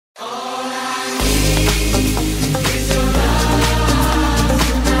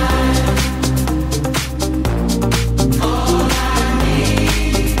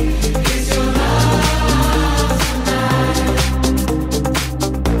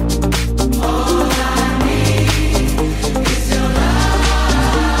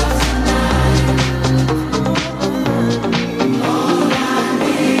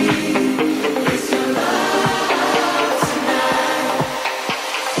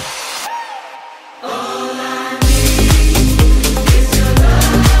All I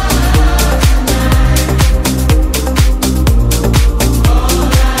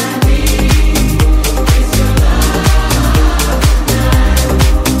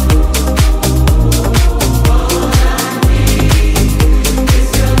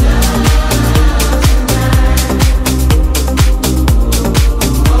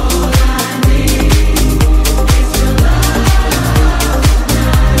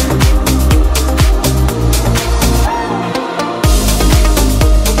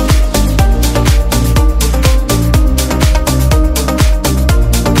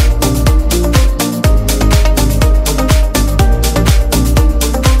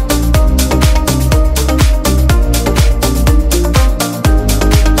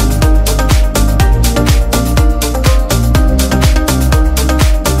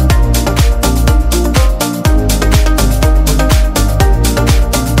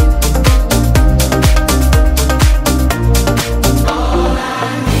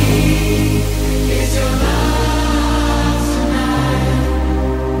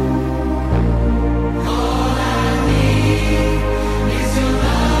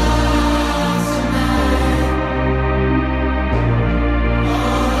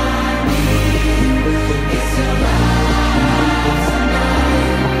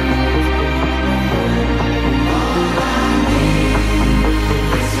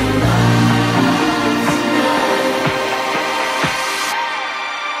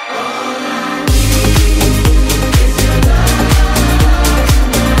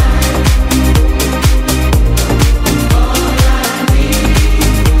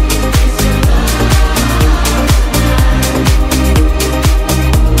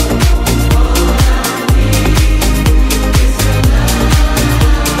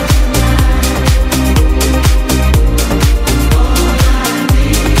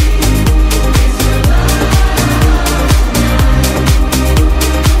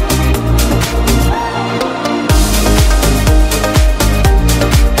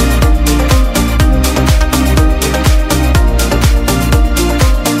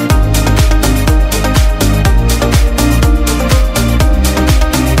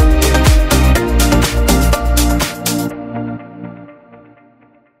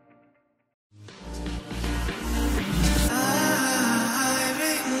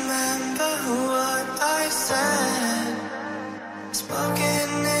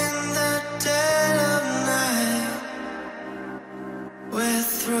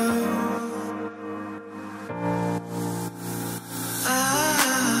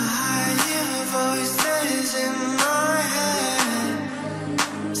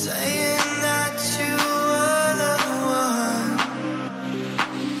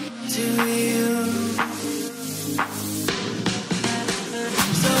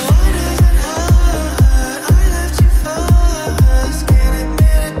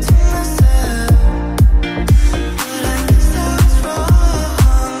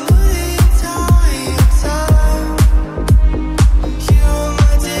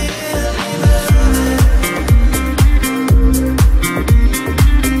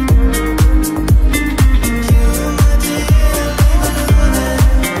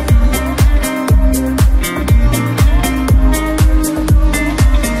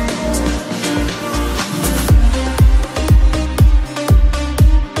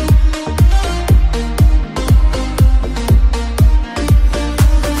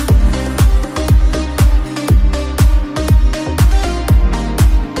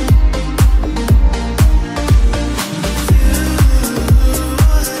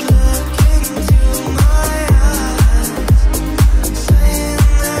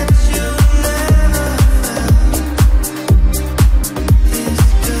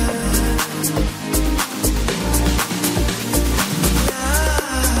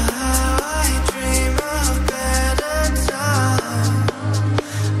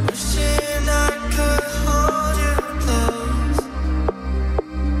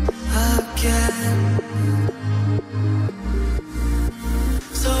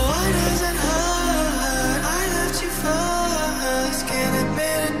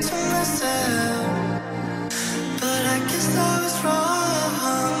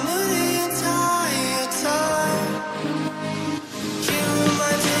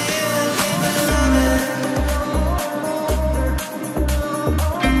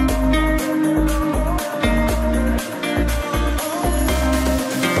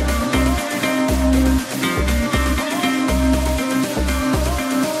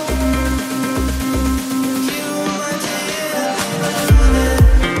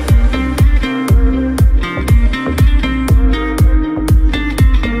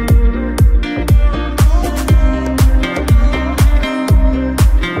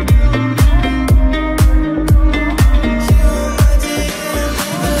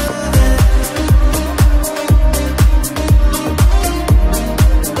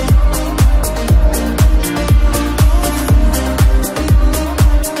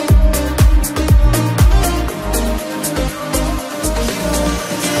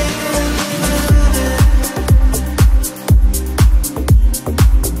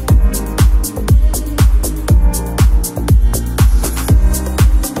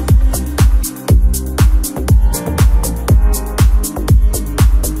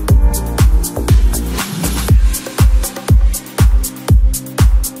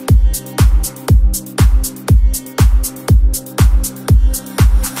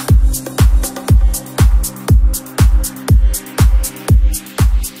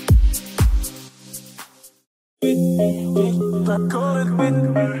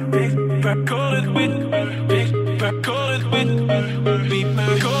wind, big back, call it wind, big back, call it wind, big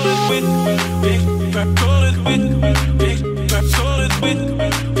back, call it wind, big back, call it wind, big back, call it wind,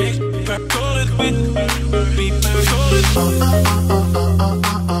 big back, call it wind, big back, call it wind.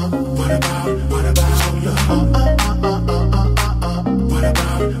 What about love? What about love? What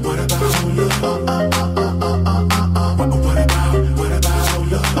about love? What about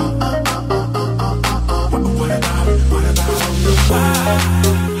love?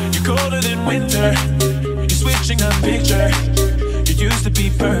 You're colder than winter. You're switching up picture. You used to be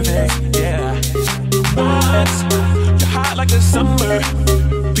perfect, yeah. But you're hot like the summer.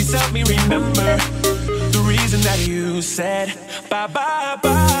 Please help me remember the reason that you said bye bye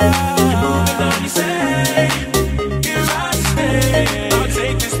bye. You're moving on, you say here I stay. I'll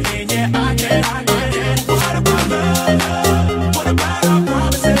take this pain, yeah, I can. What about love? What about our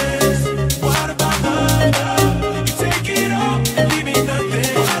promises? What about love? You take it all and leave me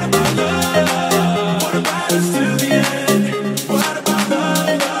nothing. What about love? What about us till the end? What about love?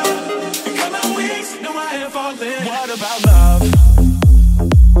 You cut my wings, know I am falling. What about love?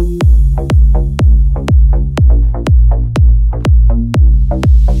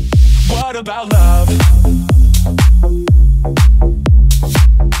 What about love?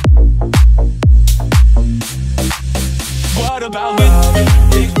 What about love?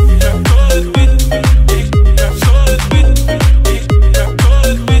 Big back, call it wind. Big back, call it wind. Big back, call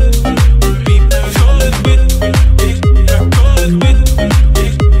it wind. Big back, call it wind. Big back, call it wind.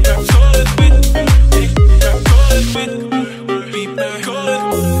 Big back, call it wind. Big back, call it wind. Big back, call it.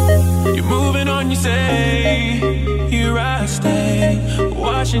 You're moving on, you say. Here I stay,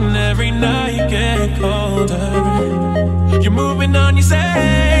 watching every night get colder. You're moving on, you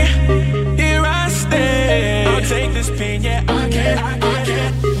say. Here I stay. I'll take this pain, yeah, I can.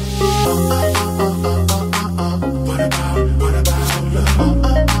 What about love? What about love?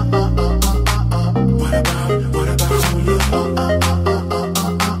 What about love? What about love? What about love?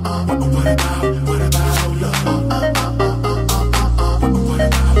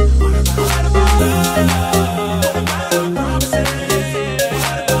 Promises?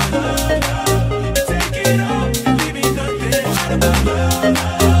 What about love? You take it all and leave me nothing. What about love?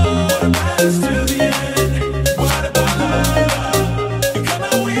 What about us till the end? What about love? You cut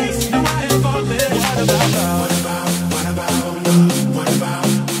my wings, know I am falling. What about love? What about love? What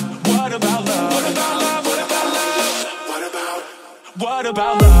about love? What about love? What about love? What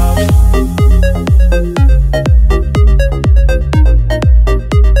about love?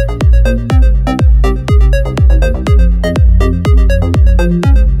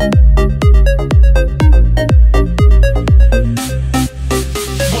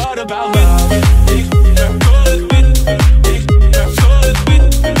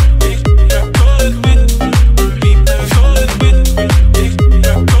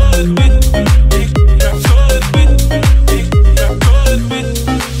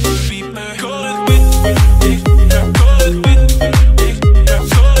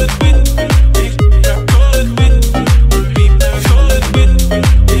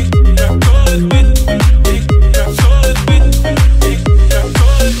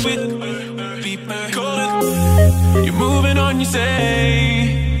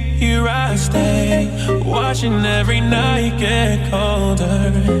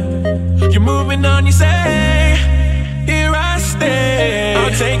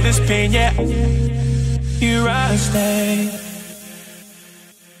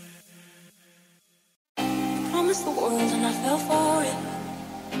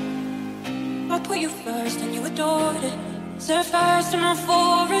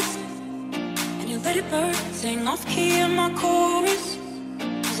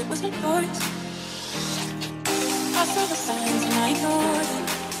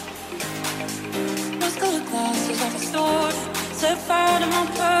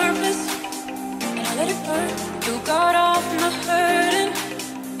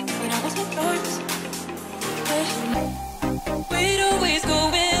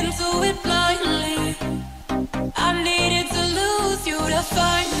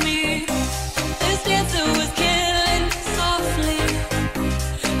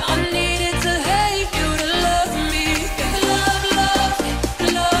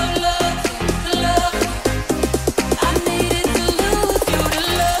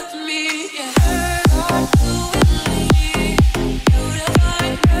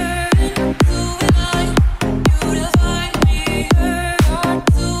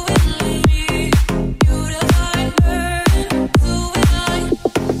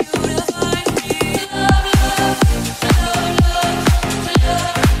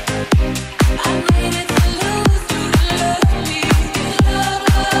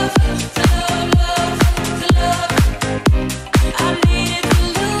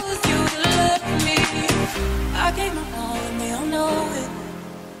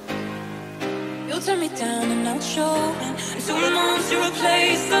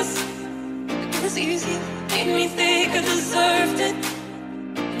 was easy. Made me think I deserved it.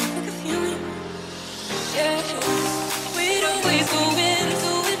 Like a feeling, yeah. We'd always go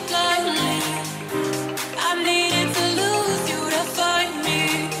into it blindly. I needed to lose you to find me.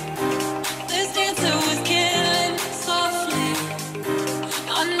 This dancer was killing me softly.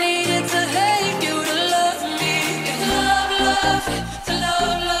 I needed to hate you to love me. Love, love, to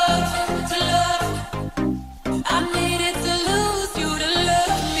love, love, to love. I needed to lose you to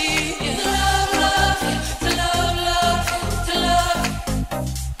love me. Love, love, to love, love, to love.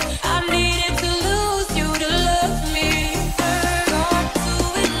 I needed to lose you to love me. God, to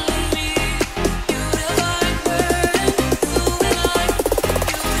it, me. You divine burden, to it like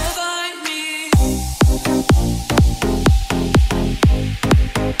you divine me.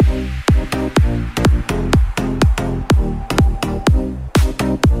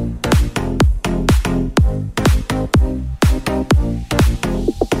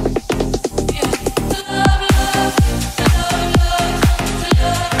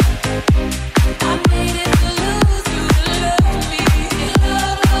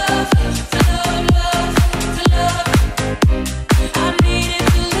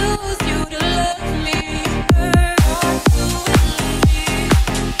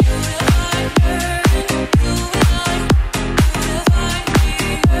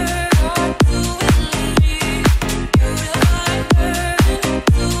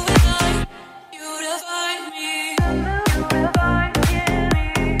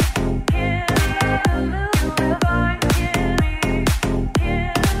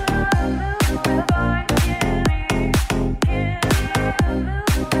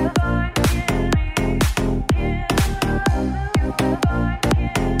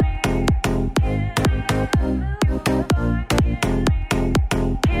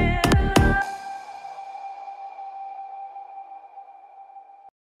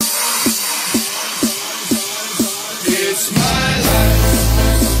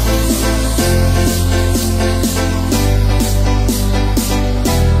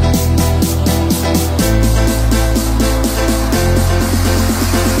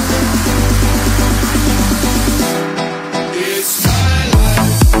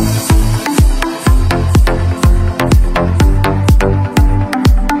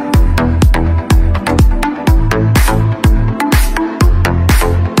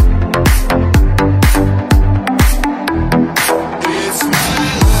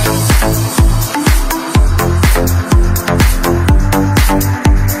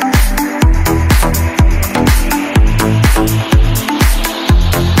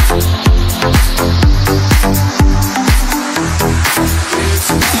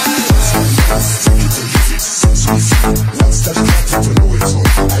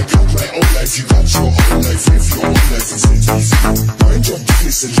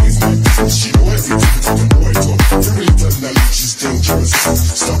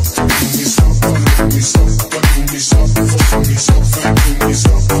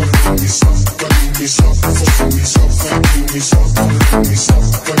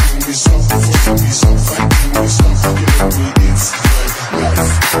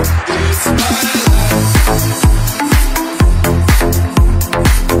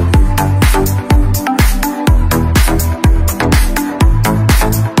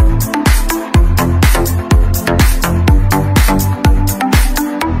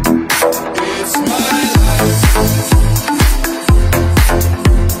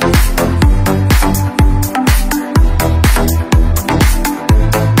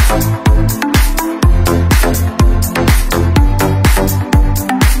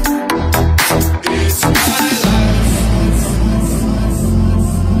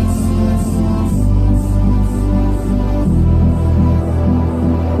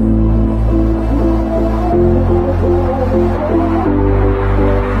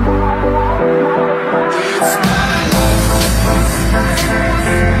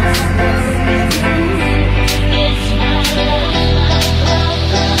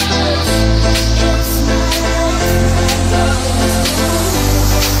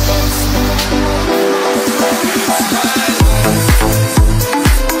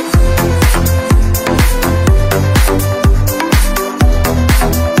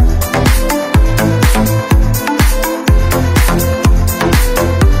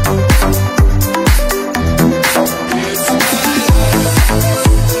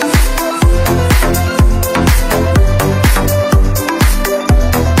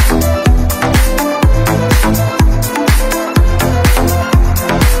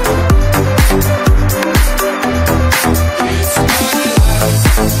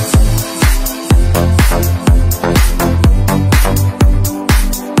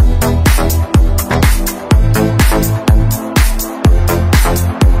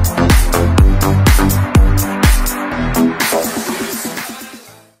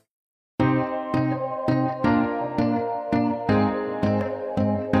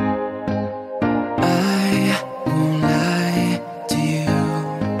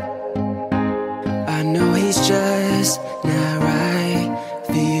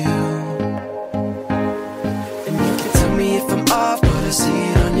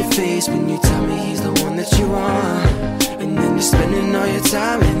 face when you tell me he's the one that you want. And then you're spending all your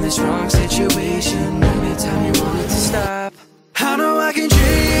time in this wrong situation. Every time you want it to stop. I know I can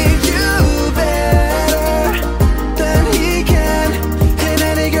treat you better than he can. And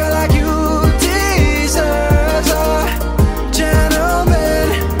any girl like you deserves a gentleman.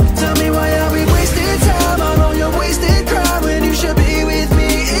 Tell me why are we wasting time on all your wasted crime when you should be with me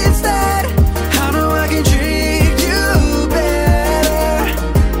instead. I know I can treat you better,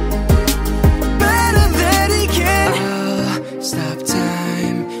 better than he can. I'll stop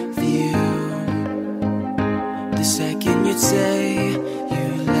time for you the second you'd say you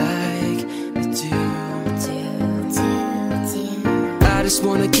like me too. I just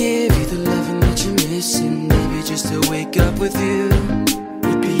wanna give you the loving that you're missing. Maybe just to wake up with you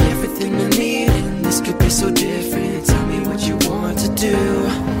would be everything I need, and this could be so different. Tell me what you want to do.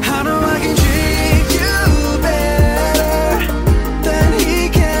 I know I can treat you better than he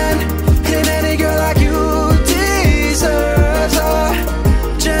can. And any girl like you deserves a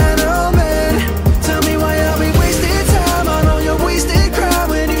gentleman. Tell me why are we wasting time on all your wasted crime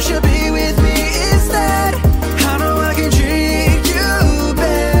when you should be with me instead. I know I can treat you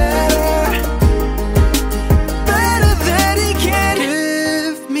better, better than he can.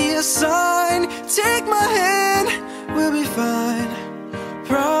 Give me a sign, take my hand, we'll be fine.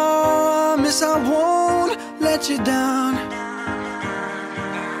 Promise I won't let you down.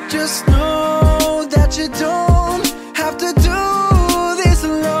 Just know that you don't have to do this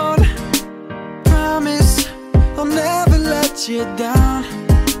alone. Promise I'll never let you down.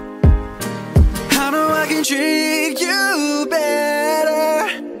 I know I can treat you better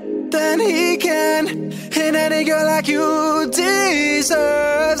than he can. And any girl like you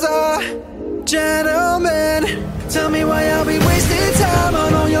deserves a gentleman. Tell me why are we wasting time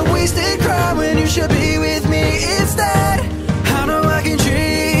on all your wasted crime when you should be with me instead. I know I can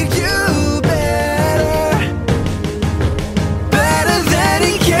treat you better, better than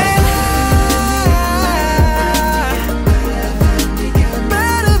he can.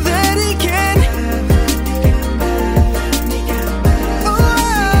 Better than he can.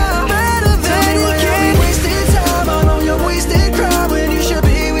 Oh, better than he can. Wasting time on all your wasted crime when you should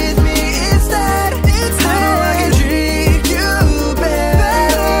be with me instead. I know I can treat you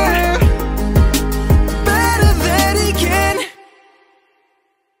better, better than he can.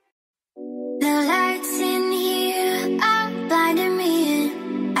 The lights in here are blinding me and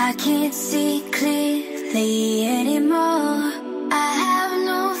I can't see clearly anymore. I have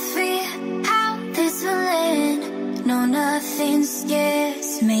no fear how this will end. No, nothing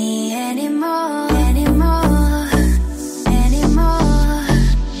scares me anymore. Anymore, anymore,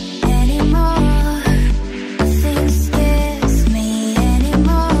 anymore. Nothing scares me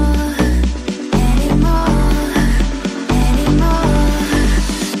anymore. Anymore, anymore.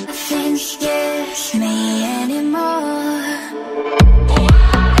 Nothing scares me anymore.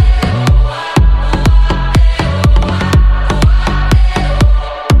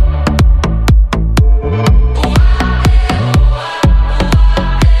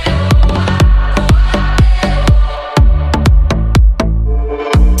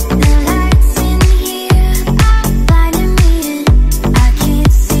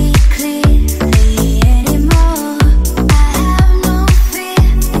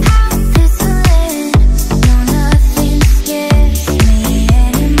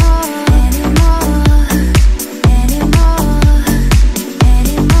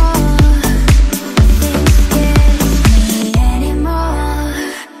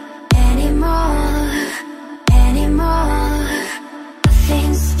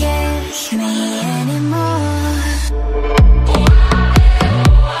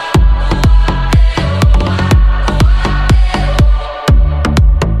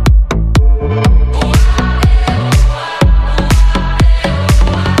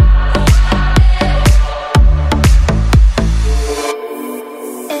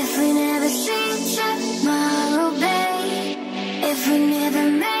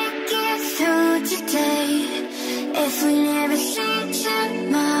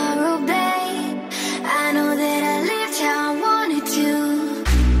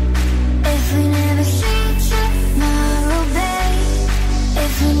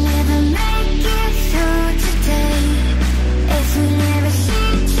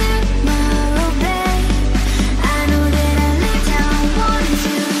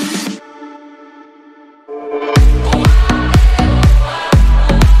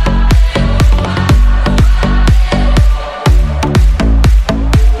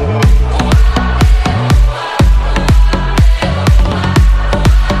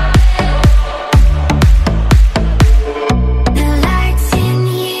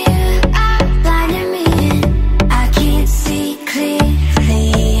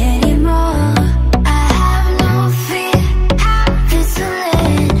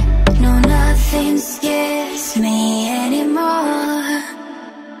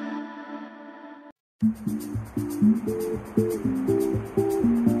 Laying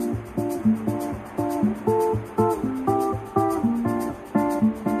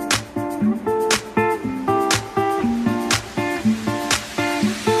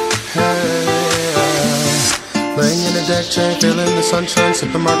in a deck chair, feeling the sunshine,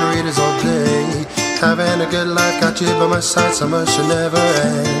 sipping margaritas all day. Having a good life, got you by my side, summer should never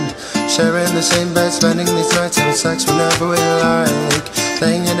end. Sharing the same bed, spending these nights, having sex whenever we like.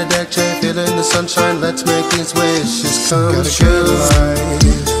 Laying in a deck chair, feeling the sunshine, let's make these wishes come true. Got a good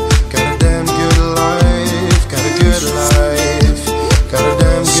life, got a damn good life, got a good life, got a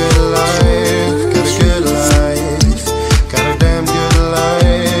damn good life, got a good life, got a damn good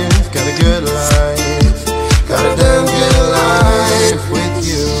life, got a good life, got a damn good life with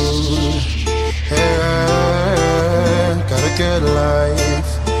you. Yeah, got a good life.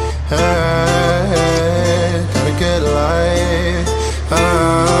 Hey, got a good life.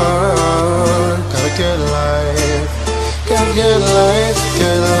 Got a good life. Got a good life.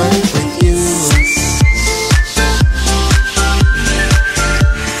 Good life with you.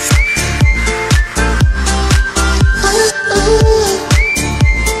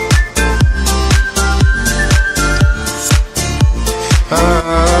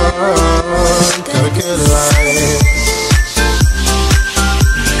 Got a good life.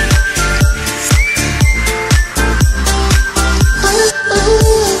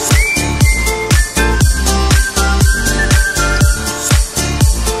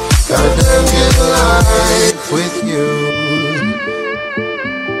 With you.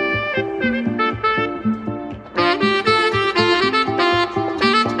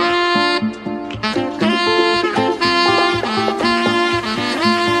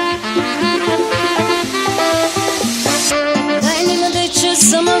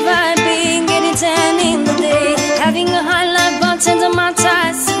 Summer vibing, getting tan in the day. Having a high life, bartender my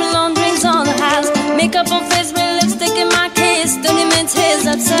ties, sipping long drinks on the house. Makeup on face, red lipstick in my kiss. Don't even tears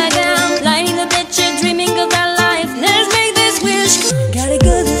upside down. Lying in the bed, chair, dreaming of that life. Let's make this wish. Got a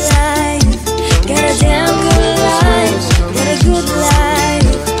good life, got a damn good life, got a good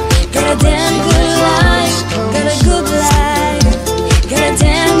life, got a damn good life, got a good life, got a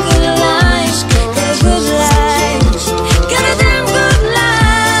damn good life, got a good life, got a damn good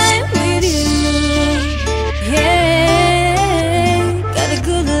life with you. Yeah, got a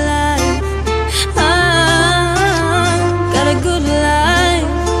good life. Got a good life.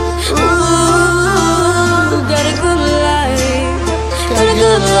 Ooh, got a good life. Got a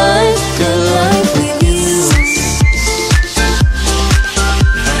good life. Good life with you.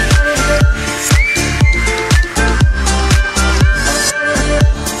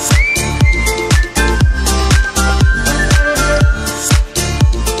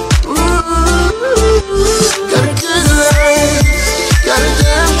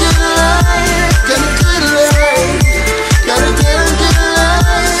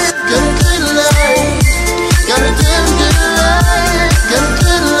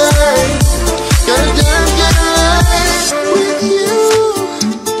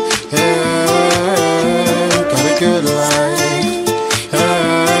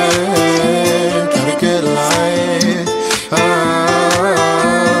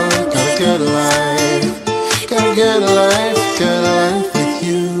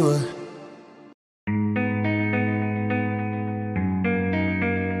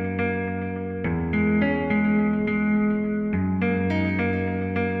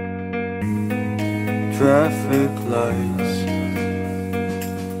 Traffic lights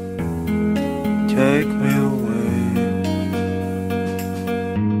take me away.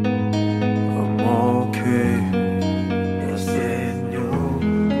 I'm okay, nothing new.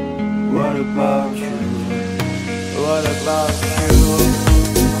 What about you? What about you?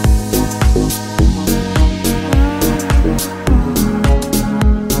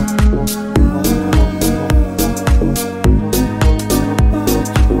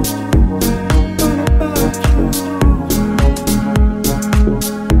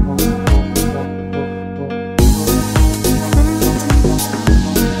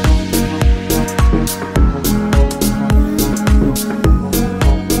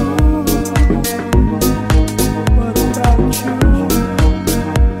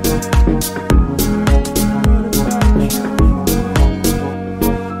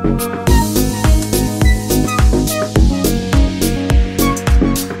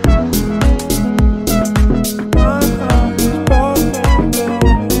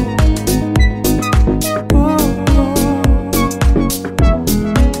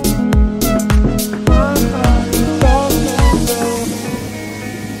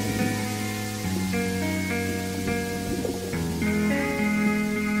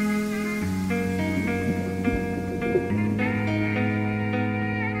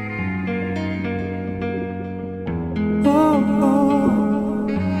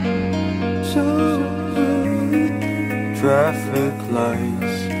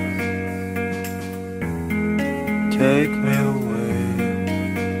 take me away.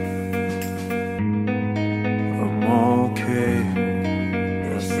 I'm okay,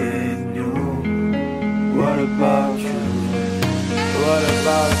 yes and you. What about you? What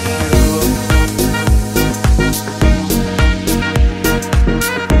about you?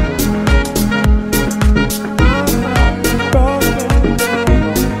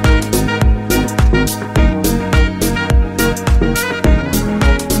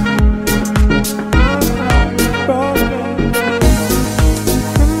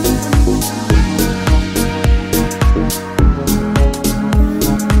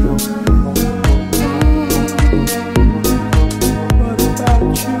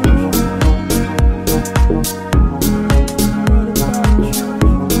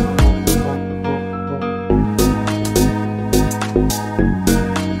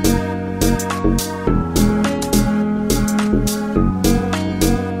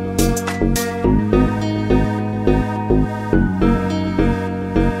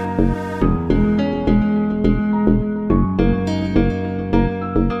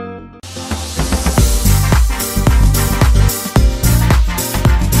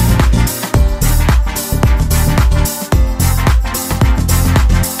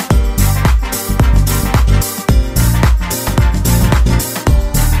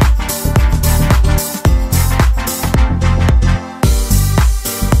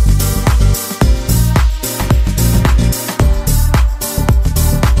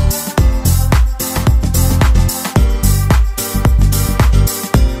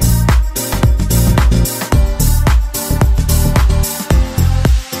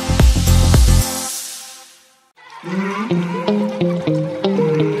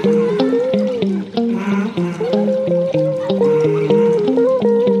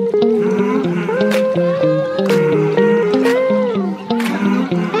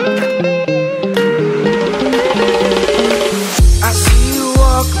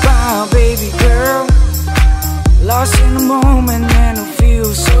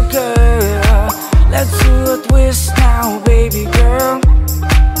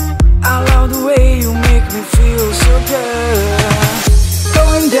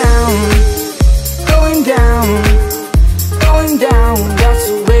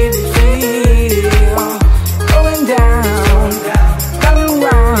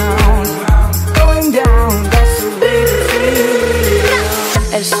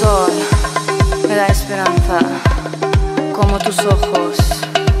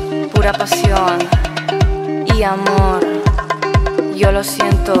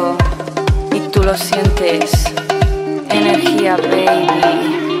 Energia,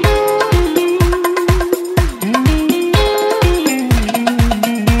 baby.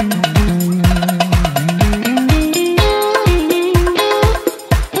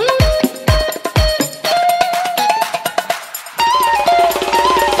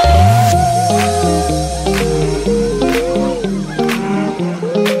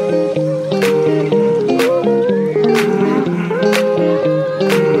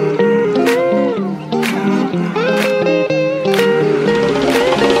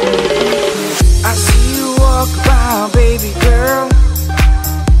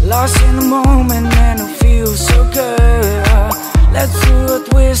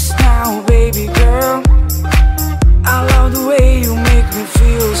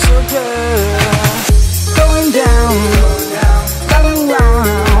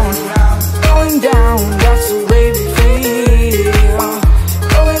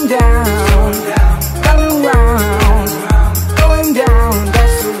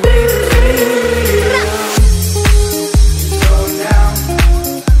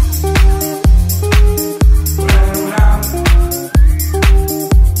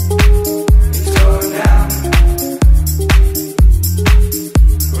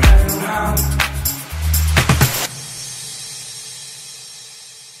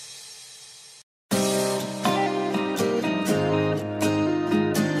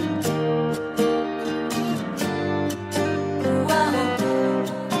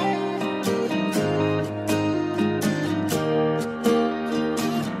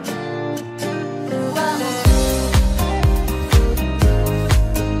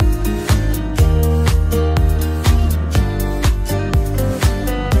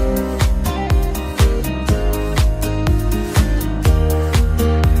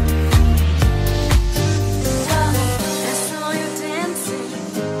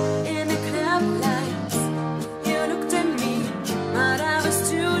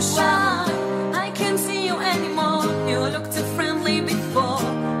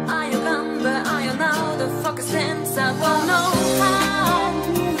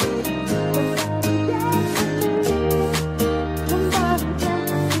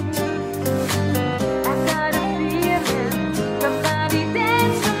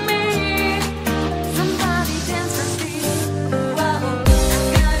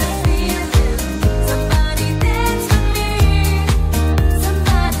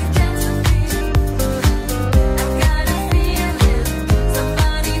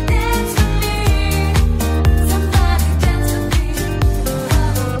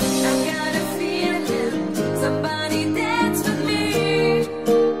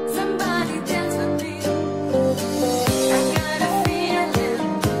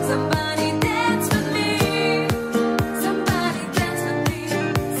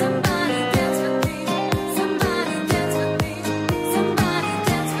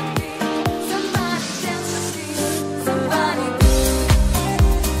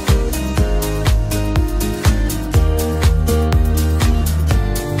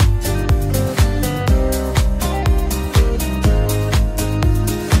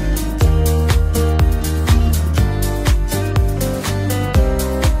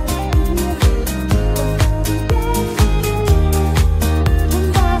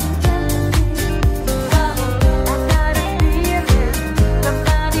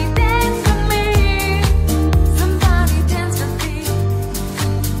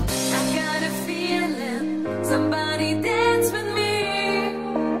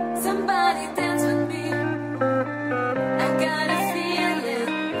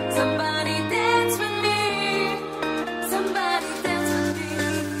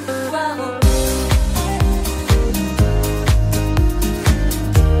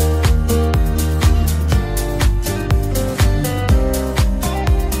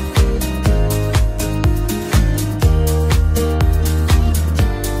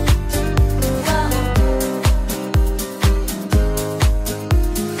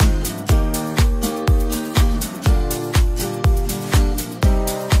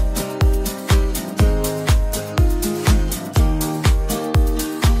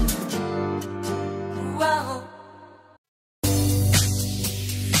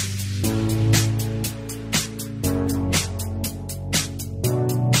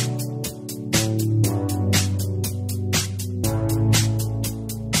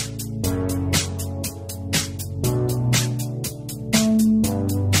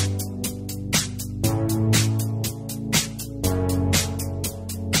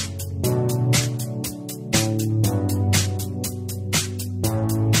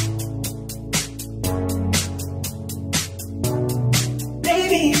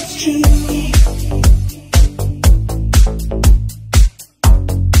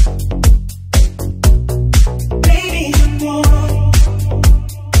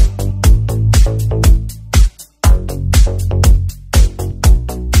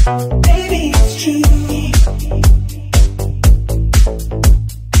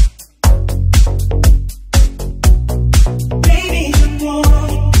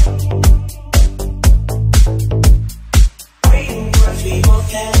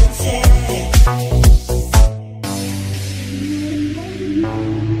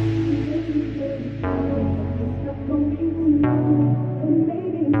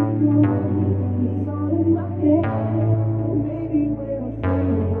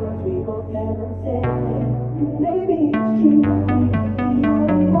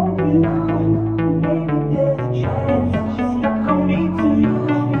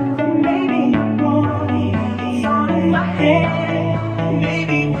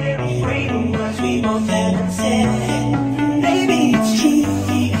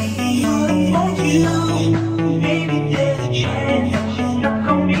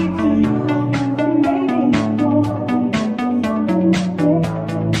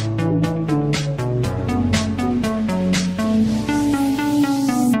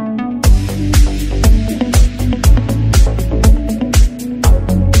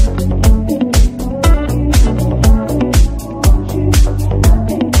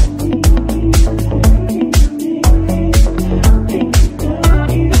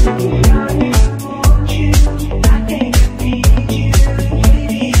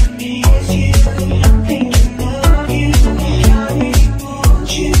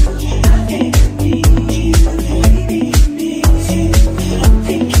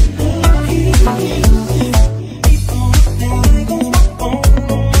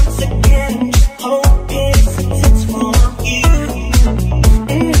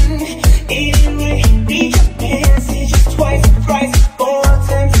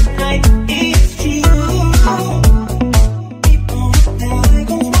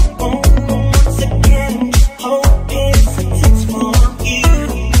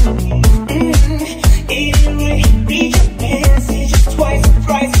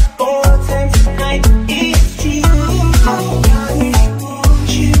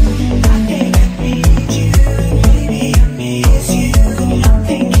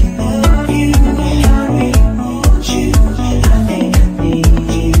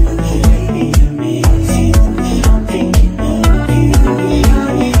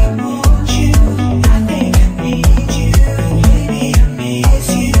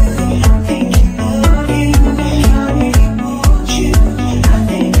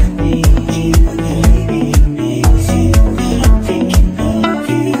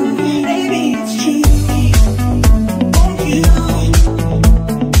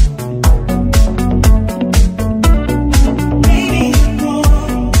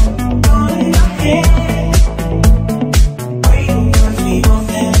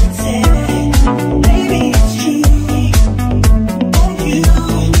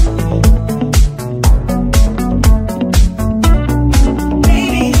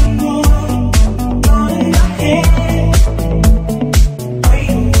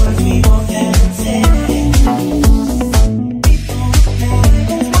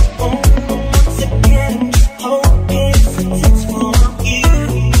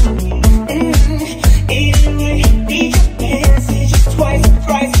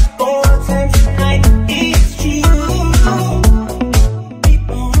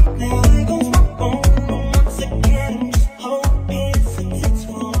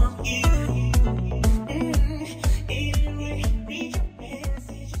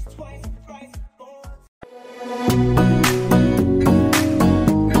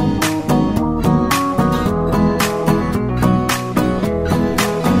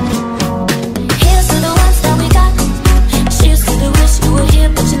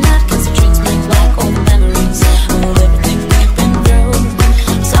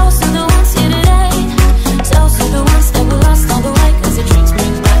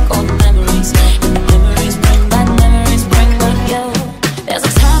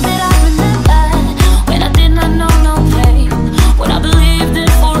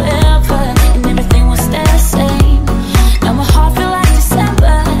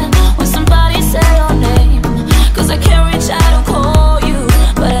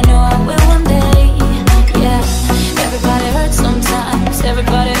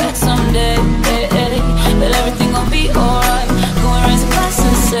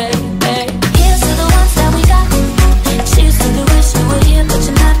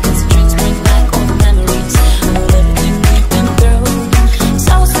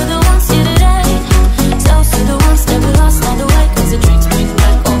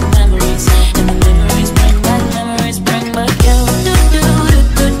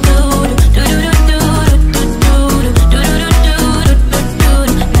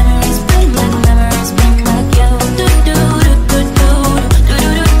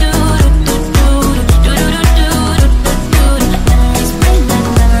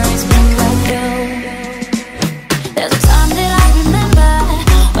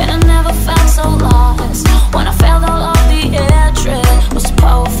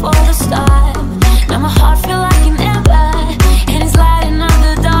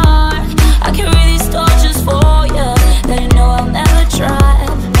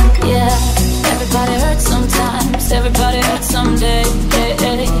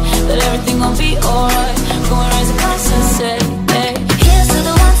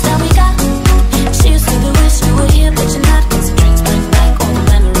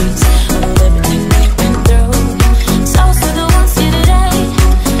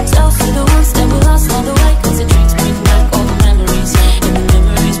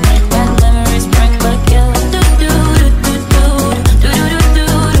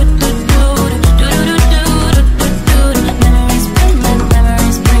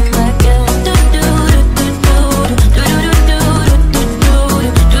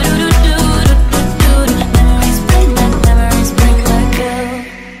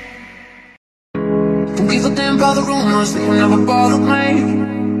 give a damn about the rumors, they can never bother me.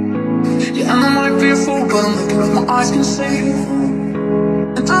 Yeah, and I might be a fool, but I'm looking what my eyes can see.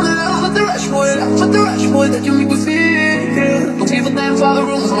 And I'm in love with the rush boy that you make me feel. Don't give a damn about the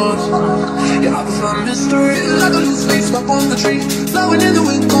rumors. Yeah, I prefer mystery. Like a loose leaf stuck on the tree, blowing in the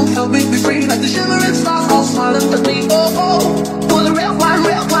wind, don't help me be free. Like the shimmering stars all smiling at me. Oh, oh, for the red wine,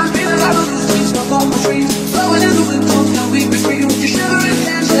 feeling like a loose leaf stuck on the tree, blowing in the wind, don't help me be free. With your shivering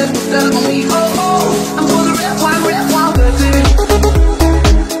hands, yeah, put that on me. Oh, oh, I'm for the red wine, baby.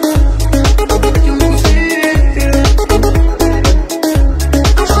 You make me feel.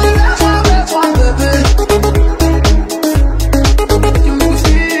 I'm for the red wine, baby. You make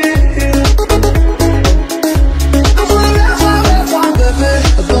me feel. I'm for the red wine, baby.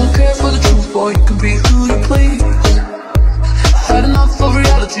 I don't care for the truth, boy, you can be who you please. I had enough of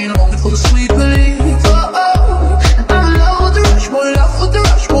reality and only for the sweet belief. Oh, oh, and I'm in love with the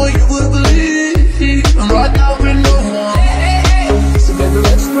rush boy, you would believe. And right now we're no one, so baby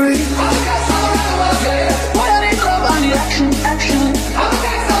let's breathe. Boy, I need love, I need action.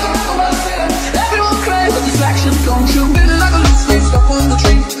 Everyone crazy with this action, don't you? Feeling like a loose leaf stuck on the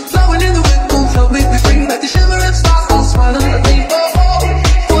tree, blowing in the wind, don't help me be free. Like the shimmering stars all smiling at me. Oh, oh,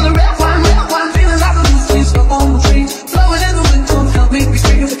 for the red wine, feeling like a loose leaf stuck on the tree, blowing in the wind, don't help me be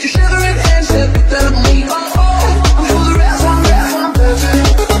free. With your shivering hands, yeah, put that on me. Oh, oh, I'm for the red wine, baby.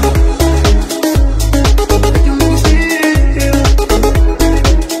 You make me feel.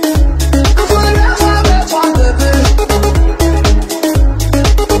 I'm for the red wine, baby.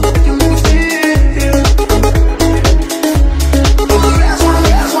 You make me feel. I'm for the red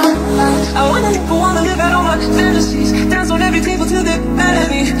wine. I wanna live out all my fantasies, dance on every table to the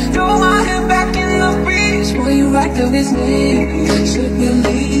enemy, throw my head back in the breeze. Will you right there with me? Should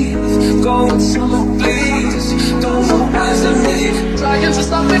believe, go with summer please. Don't go eyes on me, trying to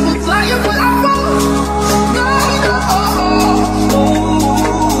stop me from flying, but I won't. No.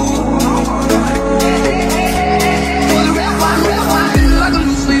 For the red wine, feeling like a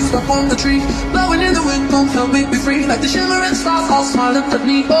loose leaf stuck on the tree, blowing in the wind, don't help me be free. Like the shimmering stars all smiling at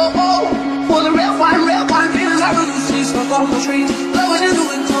me. Oh, oh, for the red wine, feeling like a loose leaf stuck on the tree, blowing in the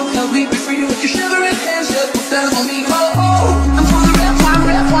wind, don't help me be free. With your shivering hands, yeah, put that on me. Oh, oh, I'm for the red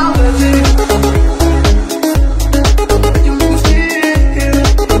wine, baby. You make me feel.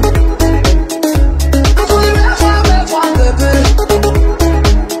 I'm for the red wine, baby.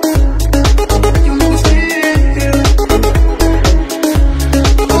 You make me feel.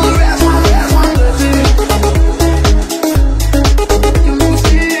 For the red wine, baby. You make me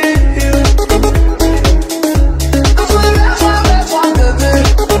feel. I'm for the red wine, baby.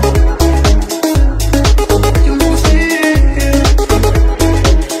 You make me feel.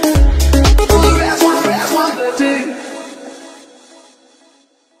 For the red wine, baby.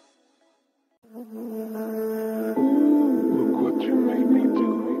 Look what you made me do.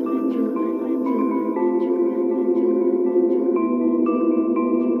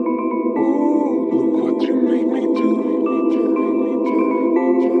 Look what you made me do.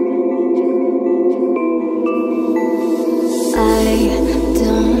 I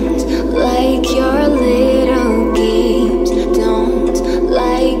don't like your little games, don't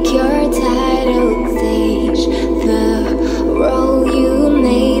like your title stage, the role you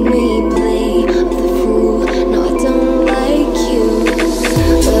made me play of the fool. No, I don't like you,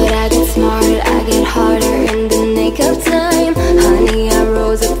 but I get smarter, I get harder in the nick of time. Honey, I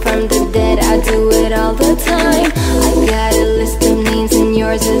rose up from the dead, I do it all the time. I got a list of names and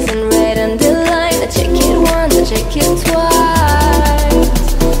yours is in red underline. I check it once, I check it twice.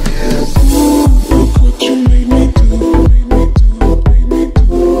 Look what you made me do. Look what you made me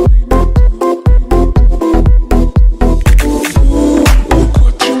do. Look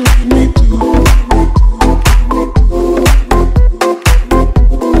what you made me do. Look what you made me do.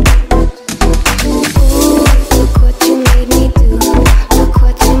 Look what you made me do. Look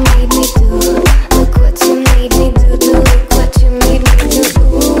what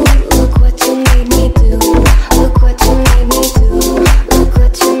you made me do. Look what you made me do. Look what you made me do. Look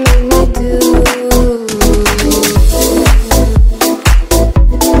what you made me do.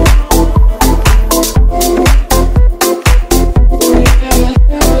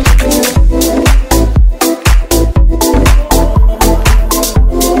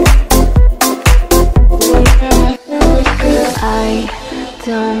 I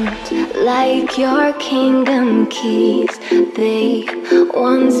don't like your kingdom keys. They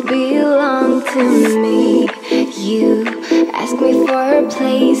once belonged to me. You asked me for a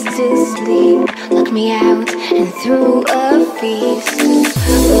place to sleep, locked me out and threw a feast.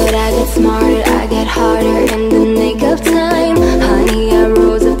 But I get smarter, I get harder in the nick of time. Honey, I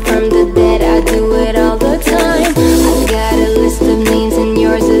rose up from the dead, I do it all the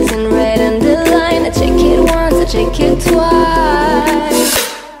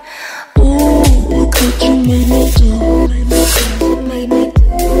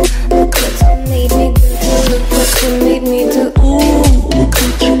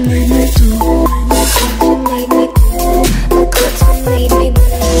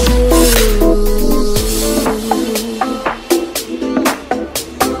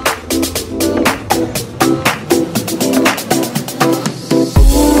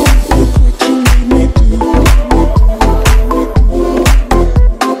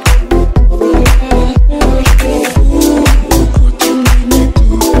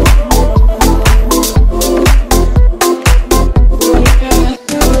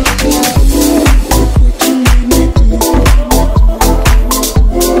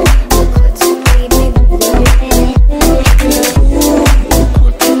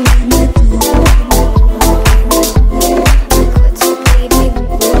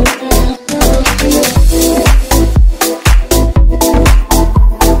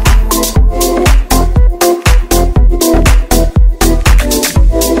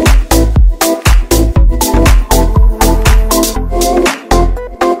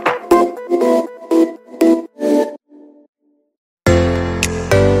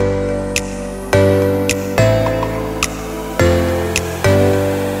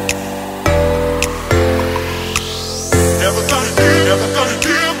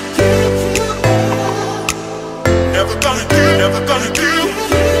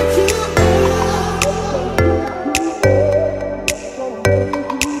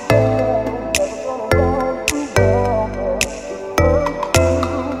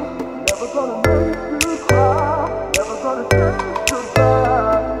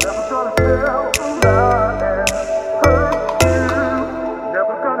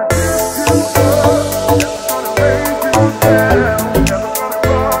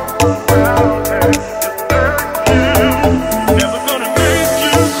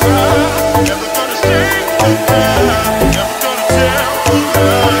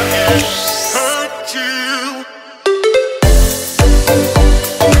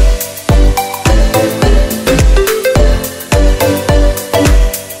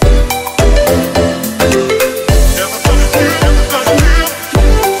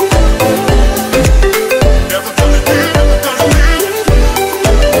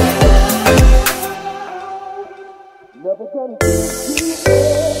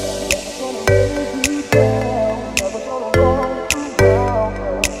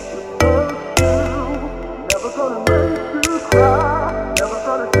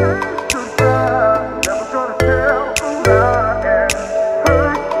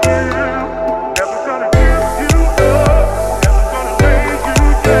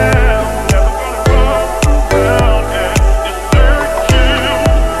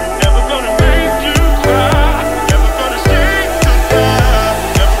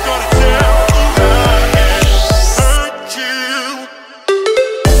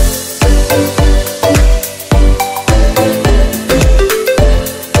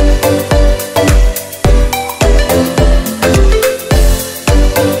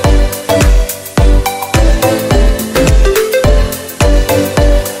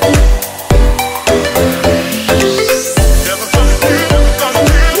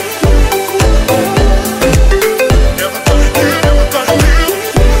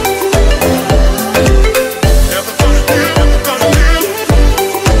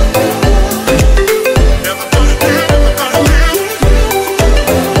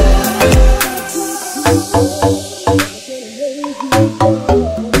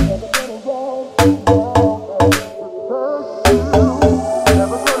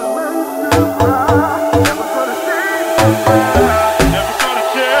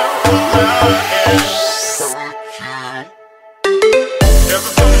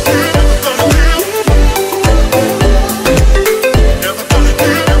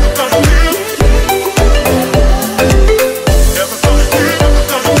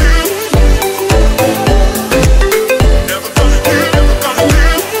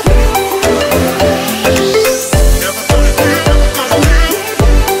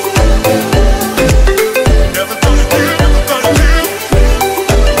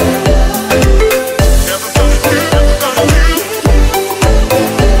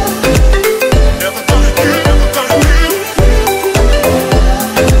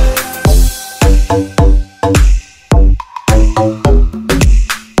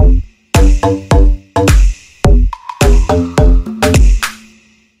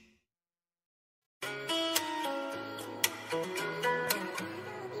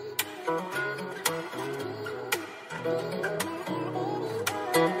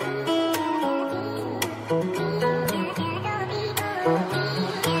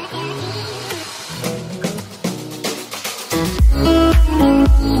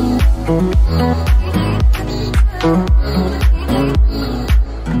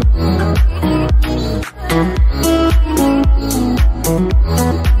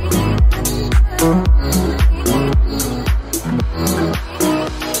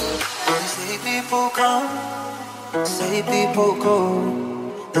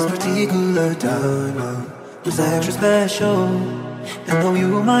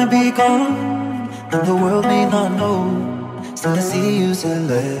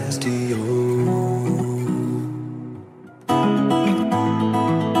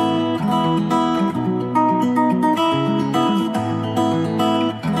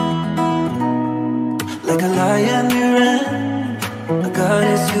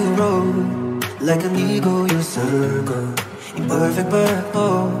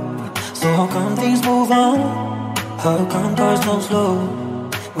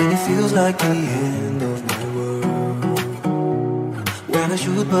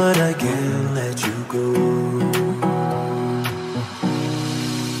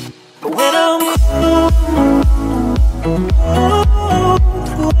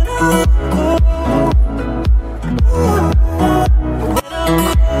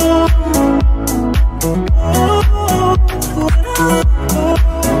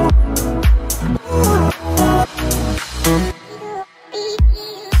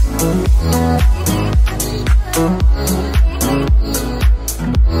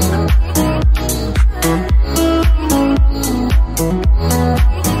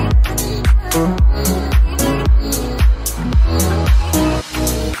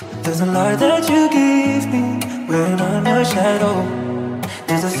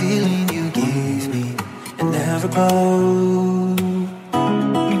feeling you gave me, it never goes.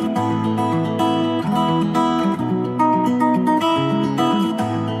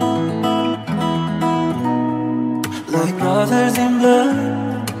 Like brothers in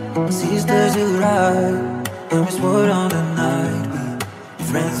blood, sisters who ride, and we swore on the night, we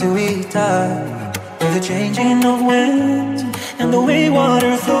friends who we die. With the changing of winds and the way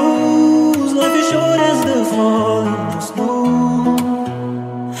water flows, life is short as the falling snow.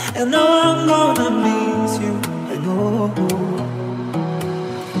 And now I'm gonna miss you, I know.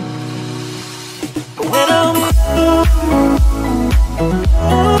 When I'm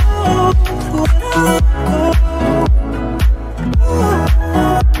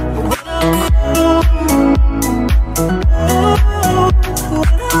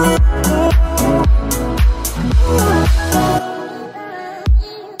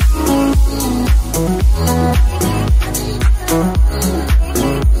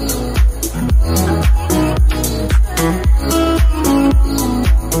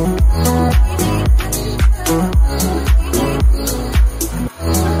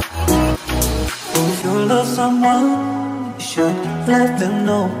let them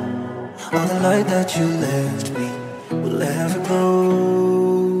know all the light that you left me will never go.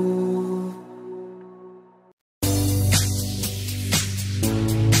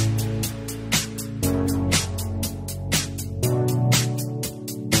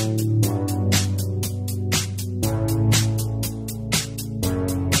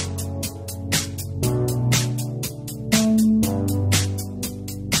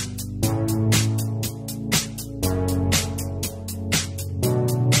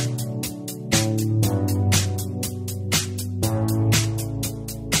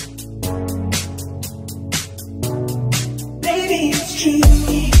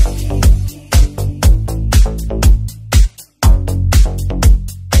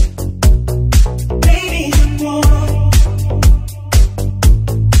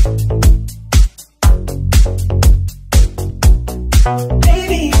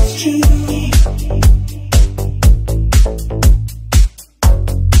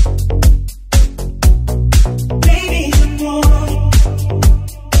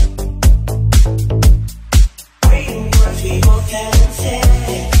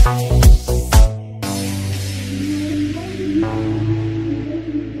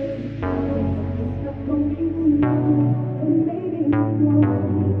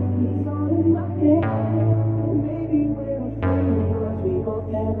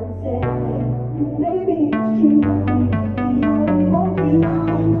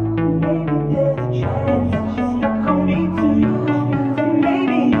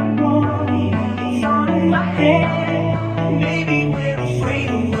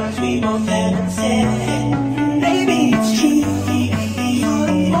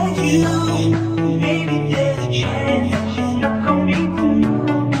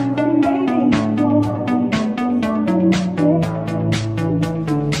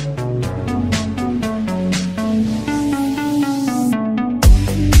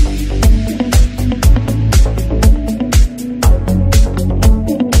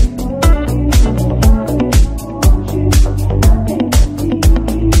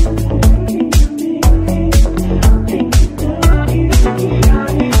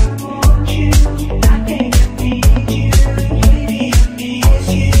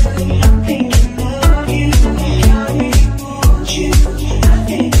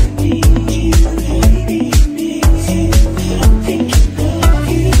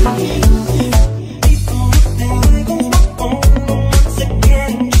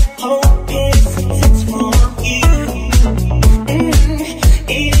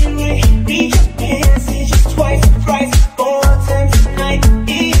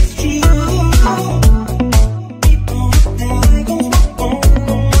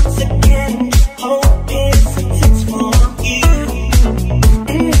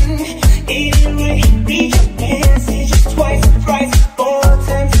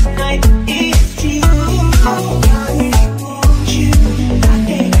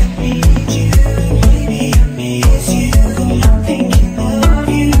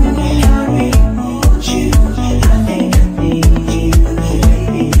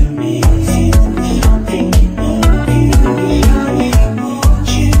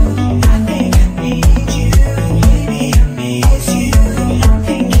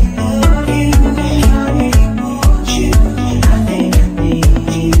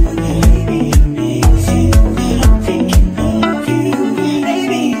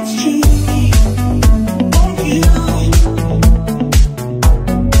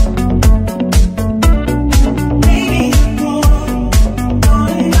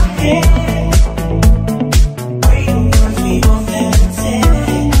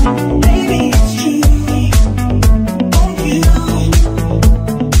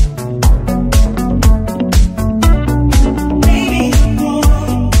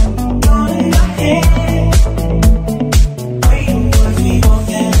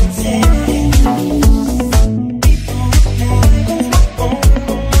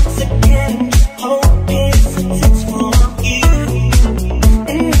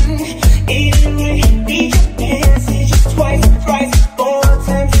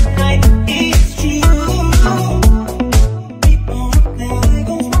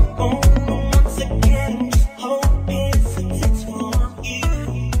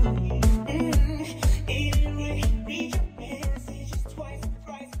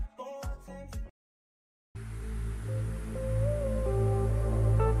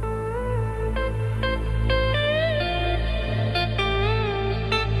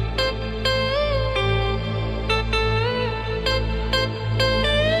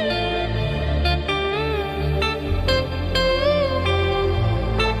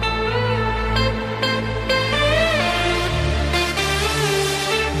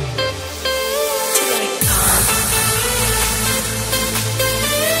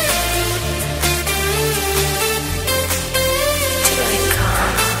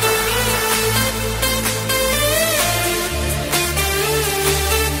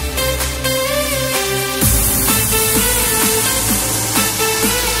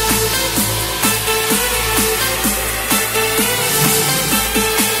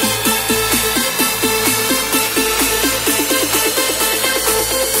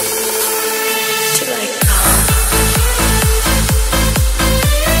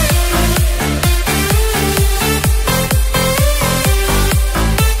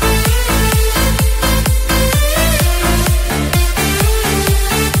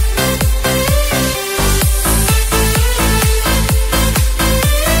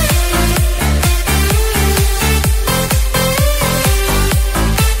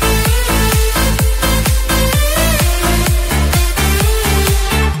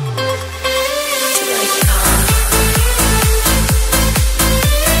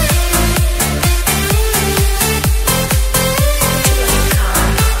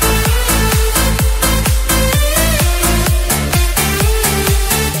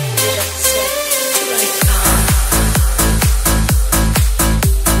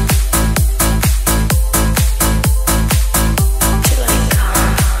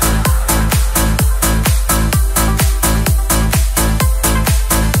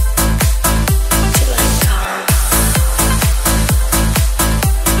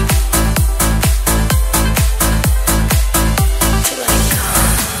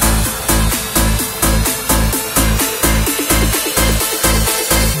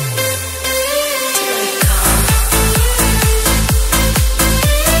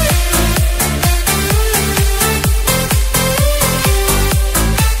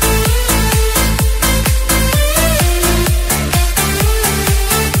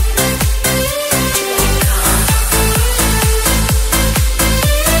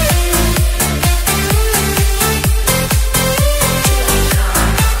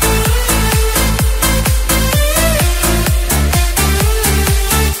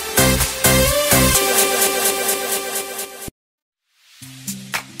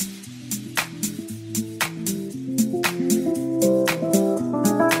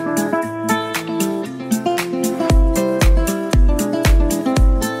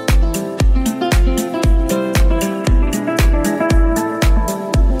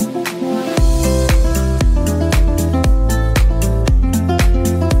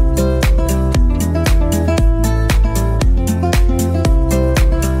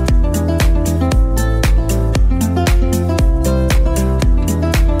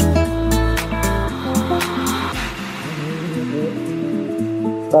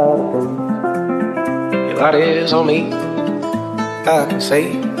 is on me. I can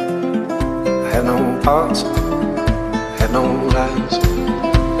say I had no parts, I had no lies,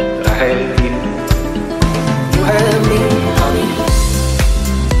 but I had you. You had me, honey.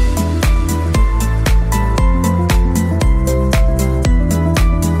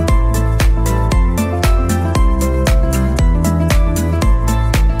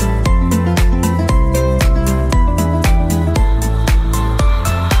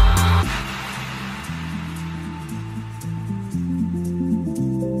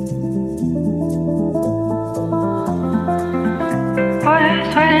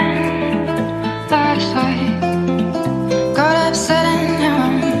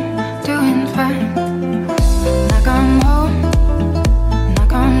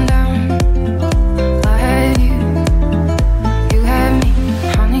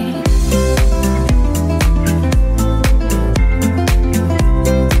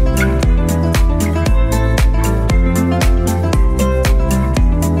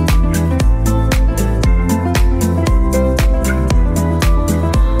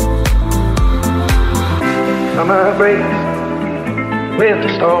 With the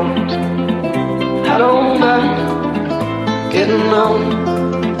storms, I don't mind getting on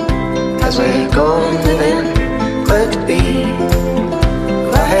as we're going living, glad to be.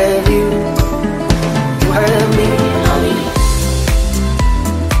 I have you, you have me, honey.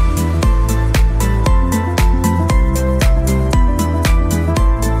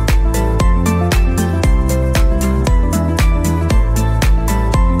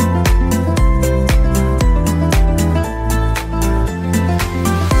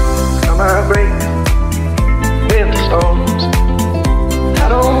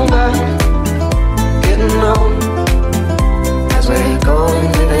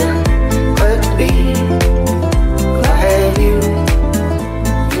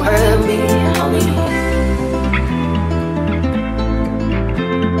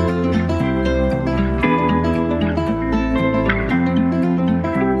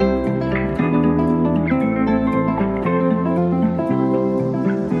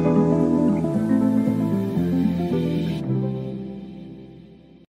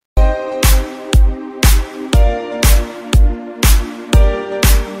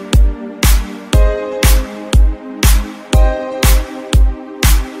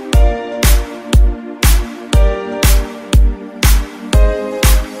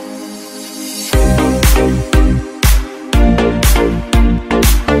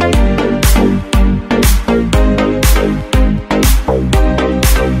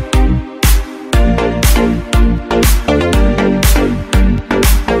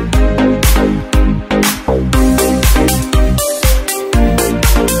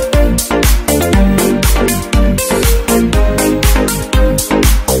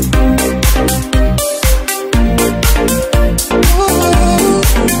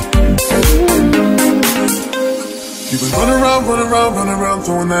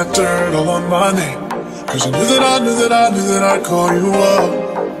 Throwing that dirt all on my name, cause you knew that I'd call you up.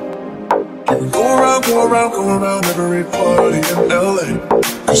 You've been going around every party in LA,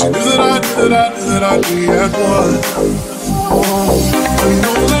 cause you knew that I'd be at one. Oh, you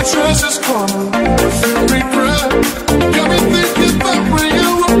know that dress is karma, feel regret. Got me thinking back when you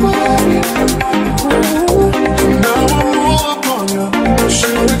were mine. Now I'm all up on you, what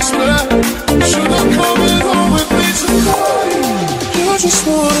you expect? Should I come in home with me tonight? I just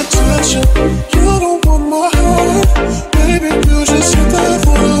wanna touch you, you don't want my heart. Baby, you just hit that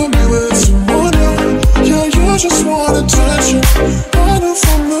for me with someone else. Yeah, you just wanna touch you, I knew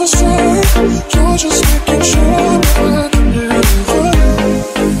from the start. You're just making sure I can hear you.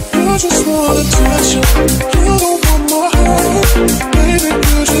 You just wanna touch you, you don't want my heart. Baby,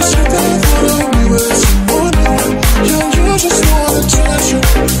 you just hit that for me with someone else. Yeah, you just wanna touch you,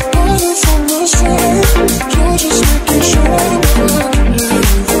 I knew from the start. You're just making sure I can.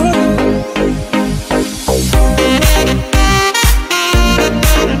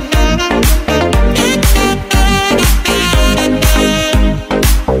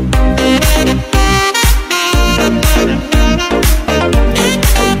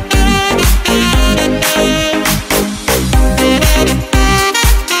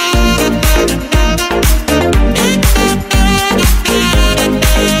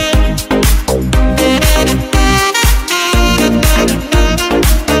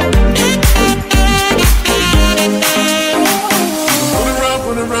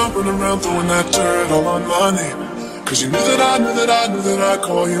 Throwing that dirt all on my name, cause you knew that I'd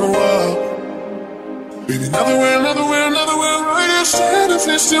call you up. Baby, nowhere, right here, standing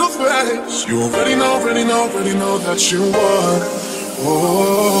face to face. You already know that you want.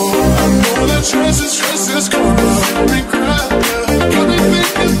 Oh, I know all the choices gone out. Regret, yeah. Got me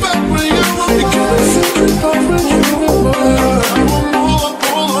thinking back when you were mine. Got me thinking back when you were mine. I want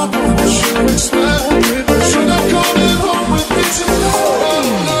all up on what you expected. Should I come in home with me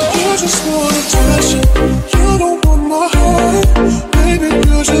tonight? You just wanna touch it, you don't want my heart. Baby,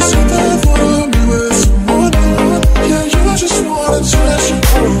 you just hit that for me with someone else. Yeah, you just wanna touch it,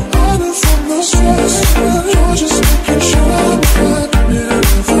 running from the stress. You're just making sure I'm back in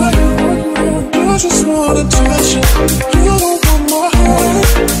the fire. You just wanna touch it, you don't want my heart.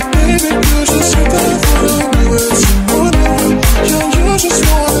 Baby, you just hit that for me with someone else. Yeah, you just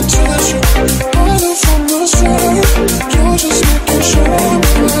wanna touch it, running from the stress. You're just making sure I'm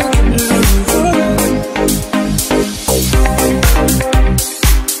back in the fire.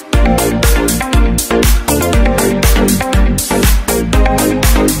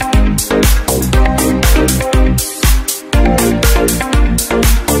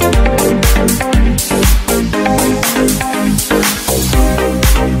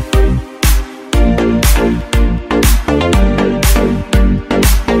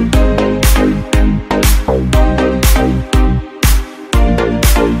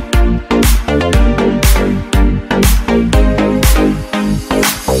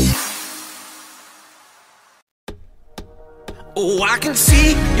 Oh, I can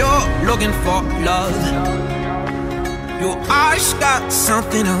see you're looking for love. Your eyes got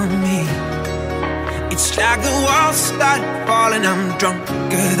something on me. It's like the walls start falling. I'm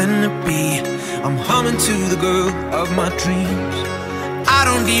drunker than a bee. I'm humming to the girl of my dreams. I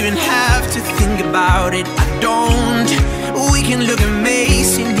don't even have to think about it. I don't. We can look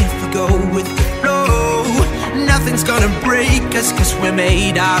amazing if we go with the flow. Nothing's gonna break us, 'cause we're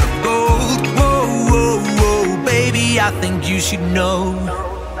made out of gold. Whoa, whoa, whoa, baby, I think you should know.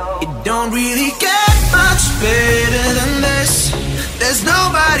 It don't really get much better than this. There's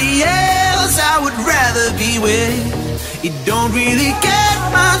nobody else I would rather be with. It don't really get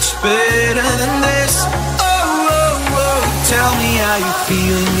much better than this. Oh, oh, oh, tell me how you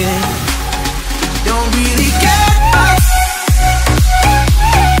feeling it. It don't really get much.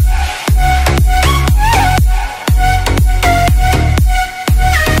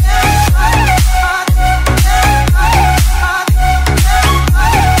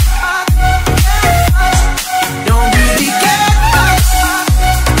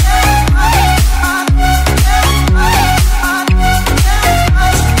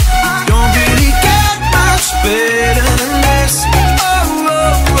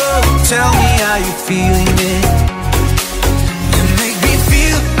 Feeling it, you make me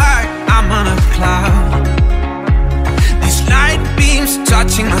feel like I'm on a cloud. These light beams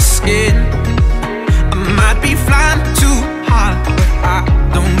touching my skin. I might be flying too high, but I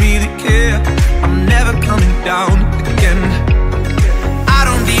don't really care. I'm never coming down again. I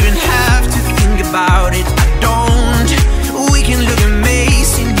don't even have to think about it. I don't. We can look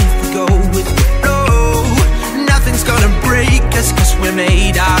amazing if we go with the flow. Nothing's gonna break us, 'cause we're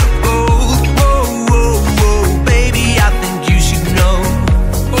made out of gold.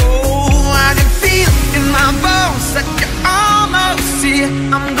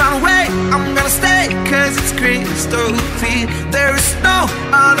 I'm gonna wait, I'm gonna stay, 'cause it's crystal clear. There is no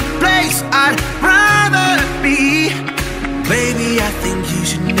other place I'd rather be. Baby, I think you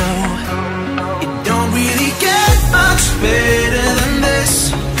should know. It don't really get much better than this.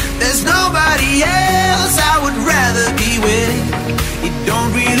 There's nobody else I would rather be with. It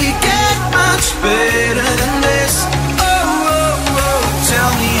don't really get much better than this. Oh, oh, oh,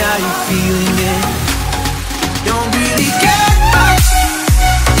 tell me how you feeling it. It don't really get much.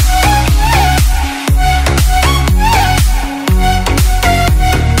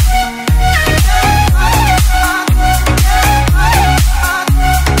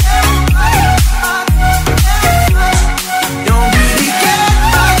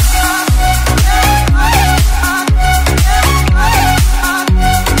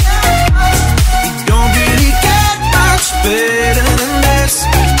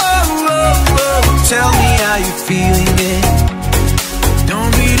 Feeling it,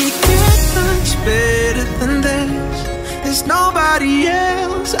 don't really get much better than this. There's nobody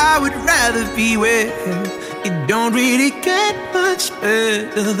else I would rather be with. It don't really get much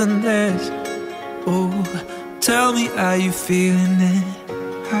better than this. Oh, tell me how you feeling it,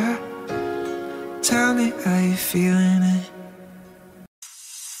 huh? Tell me how you feeling it.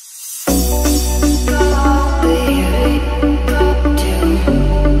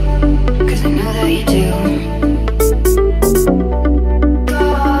 Cause I know that you do.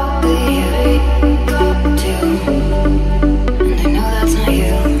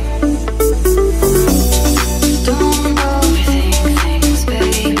 Don't overthink things,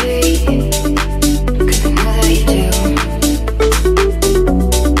 baby.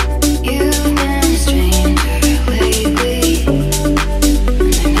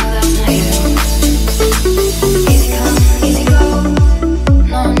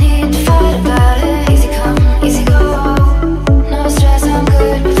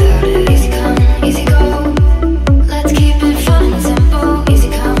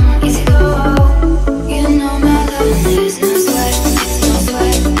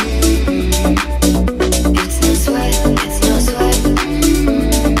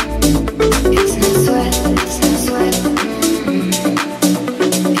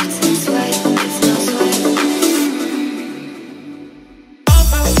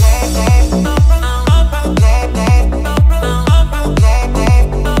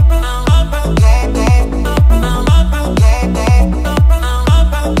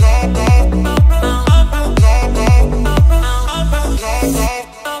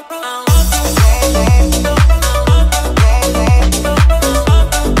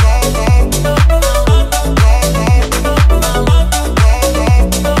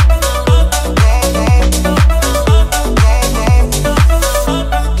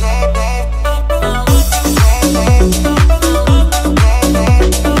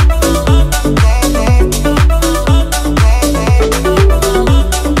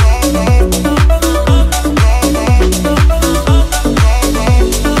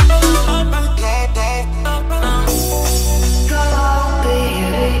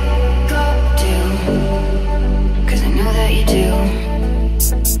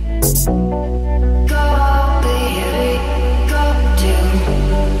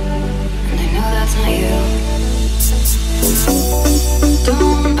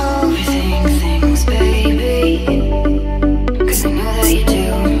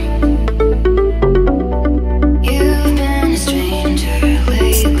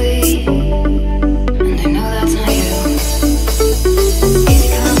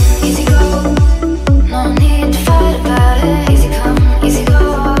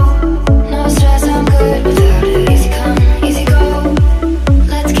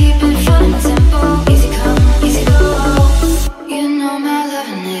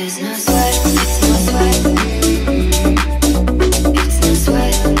 love and there's no sweat. It's no sweat. It's no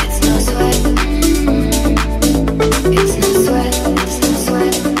sweat. It's no sweat. It's no sweat. It's no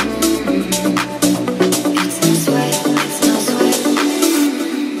sweat. It's no sweat. It's no sweat.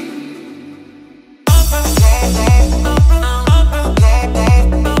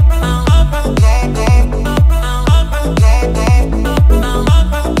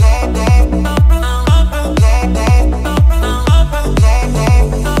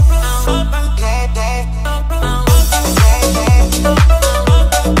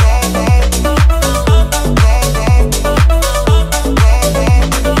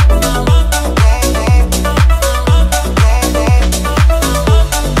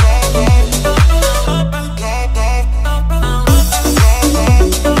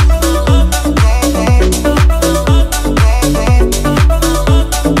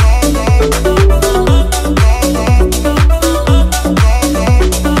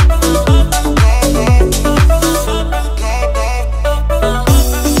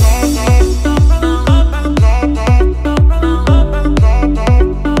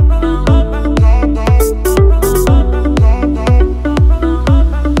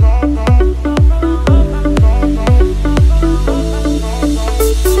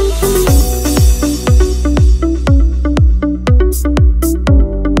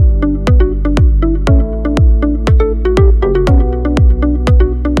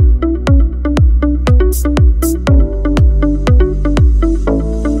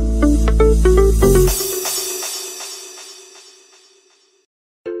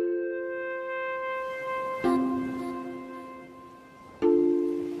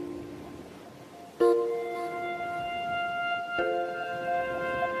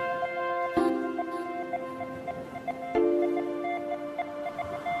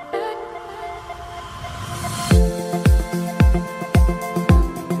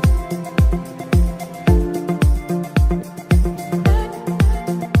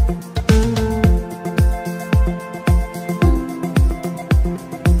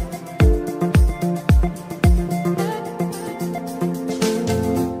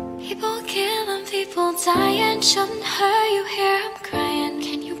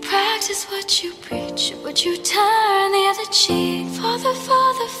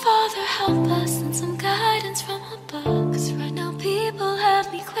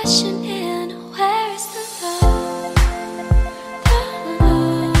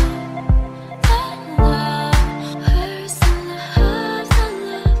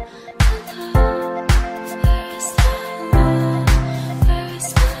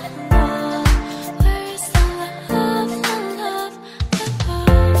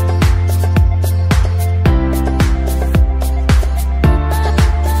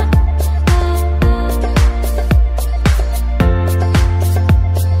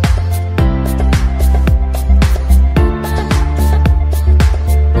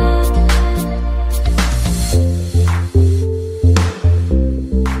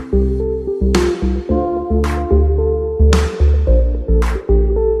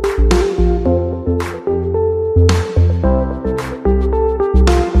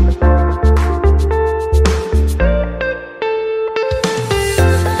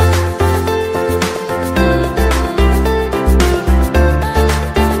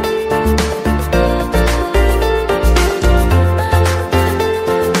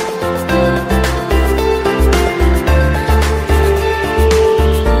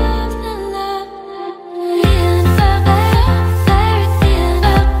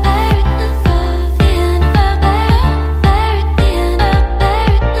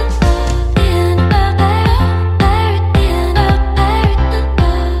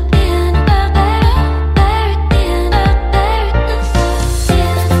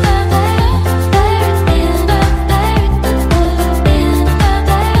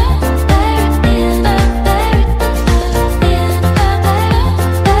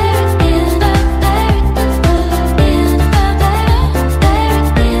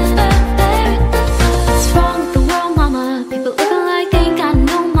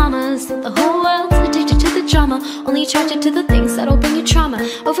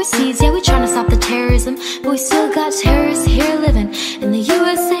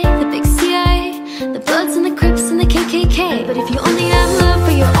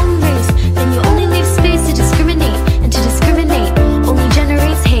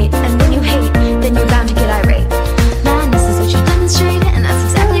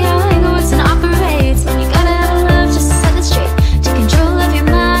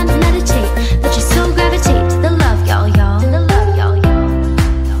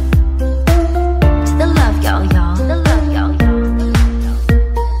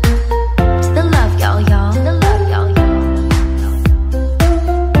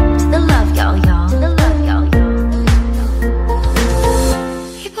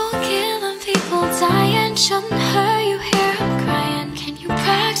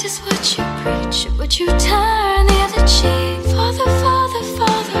 practice what you preach, would you turn the other cheek? Father, Father,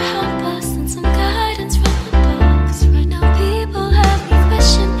 Father, help us and some guidance from above. 'Cause right now people have me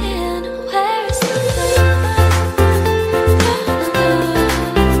questioning, where is the love?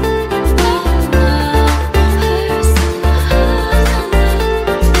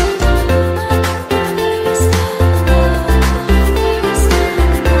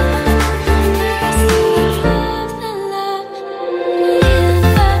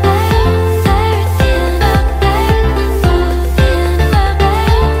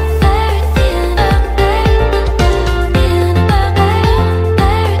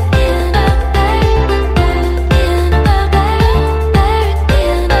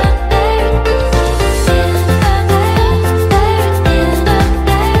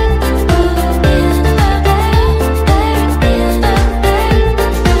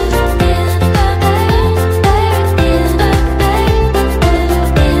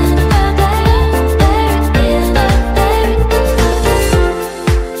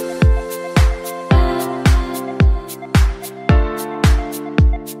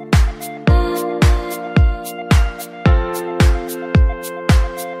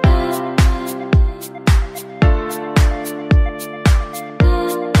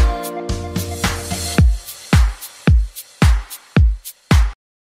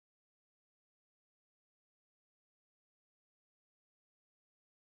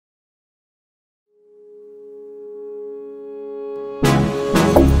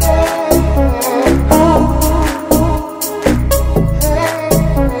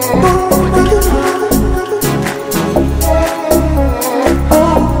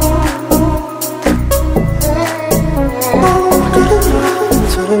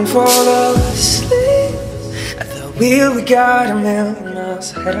 Fall asleep at the wheel. We got a million miles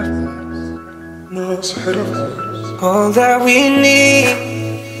ahead of us. All that we need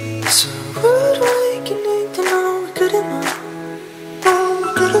is a rude awakening to know we're good enough.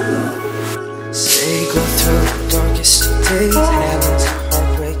 Say go through the darkest of days, heaven's a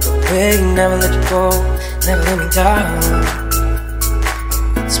heartbreak away. Never let you go, never let me down.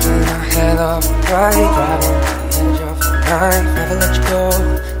 It's been a hell of a ride, riding the edge of the night. Never let you go,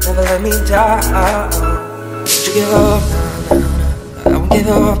 never let me down. Don't you give up, nah, nah, nah. I won't give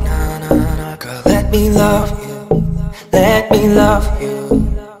up, nah, nah, nah. Girl, let me love you, let me love you.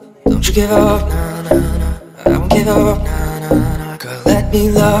 Don't you give up, nah, nah, nah. I won't give up, nah, nah, nah. Girl, let me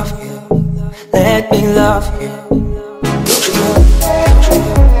love you, let me love you. Don't you give up, don't you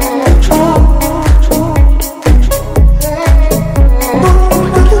give up, don't you give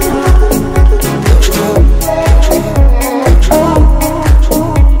up.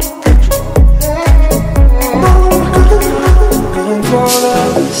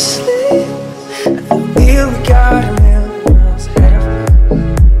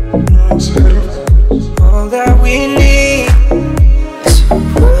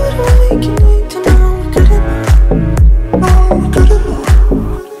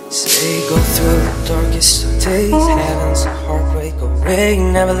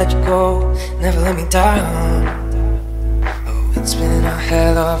 Never let you go, never let me down. Oh, it's been a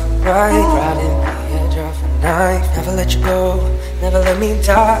hell of a ride, riding the edge of a knife. Never let you go, never let me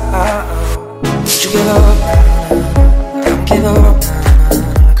down. Don't you give up, nah, nah, nah. Don't give up, nah, nah,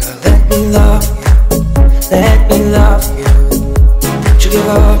 nah. Girl, let me love you, let me love you. Don't you give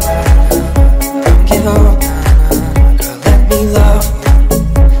up, nah, nah, nah. Don't give up, nah, nah, nah. Girl, let me love you,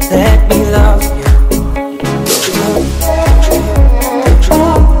 let me love you. Don't you give up, don't you give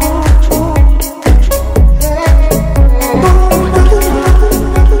up.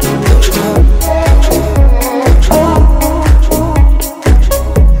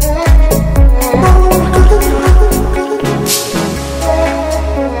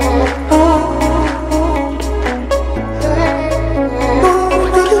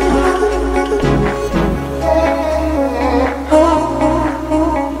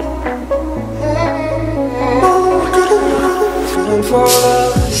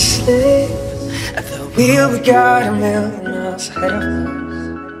 We got a million miles ahead of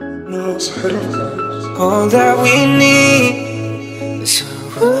us. All that we need is a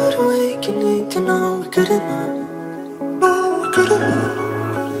rude awakening to know we're good enough.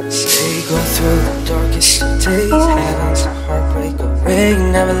 Say go through the darkest of days, heaven's a heartbreak away.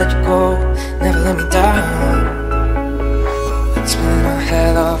 Never let you go, never let me down. It's been a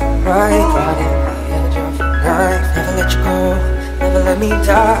hell of a ride, riding the edge of a knife. Never let you go, never let me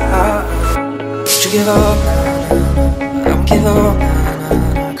down. Don't you give up, nah, nah, nah. I won't give up, nah, nah,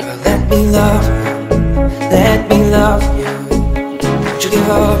 nah. Girl, let me love you, let me love you. Don't you give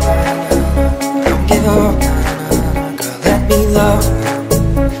up, nah, nah, nah. I won't give up, nah, nah, nah. Girl, let me love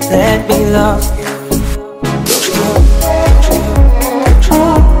you, let me love you.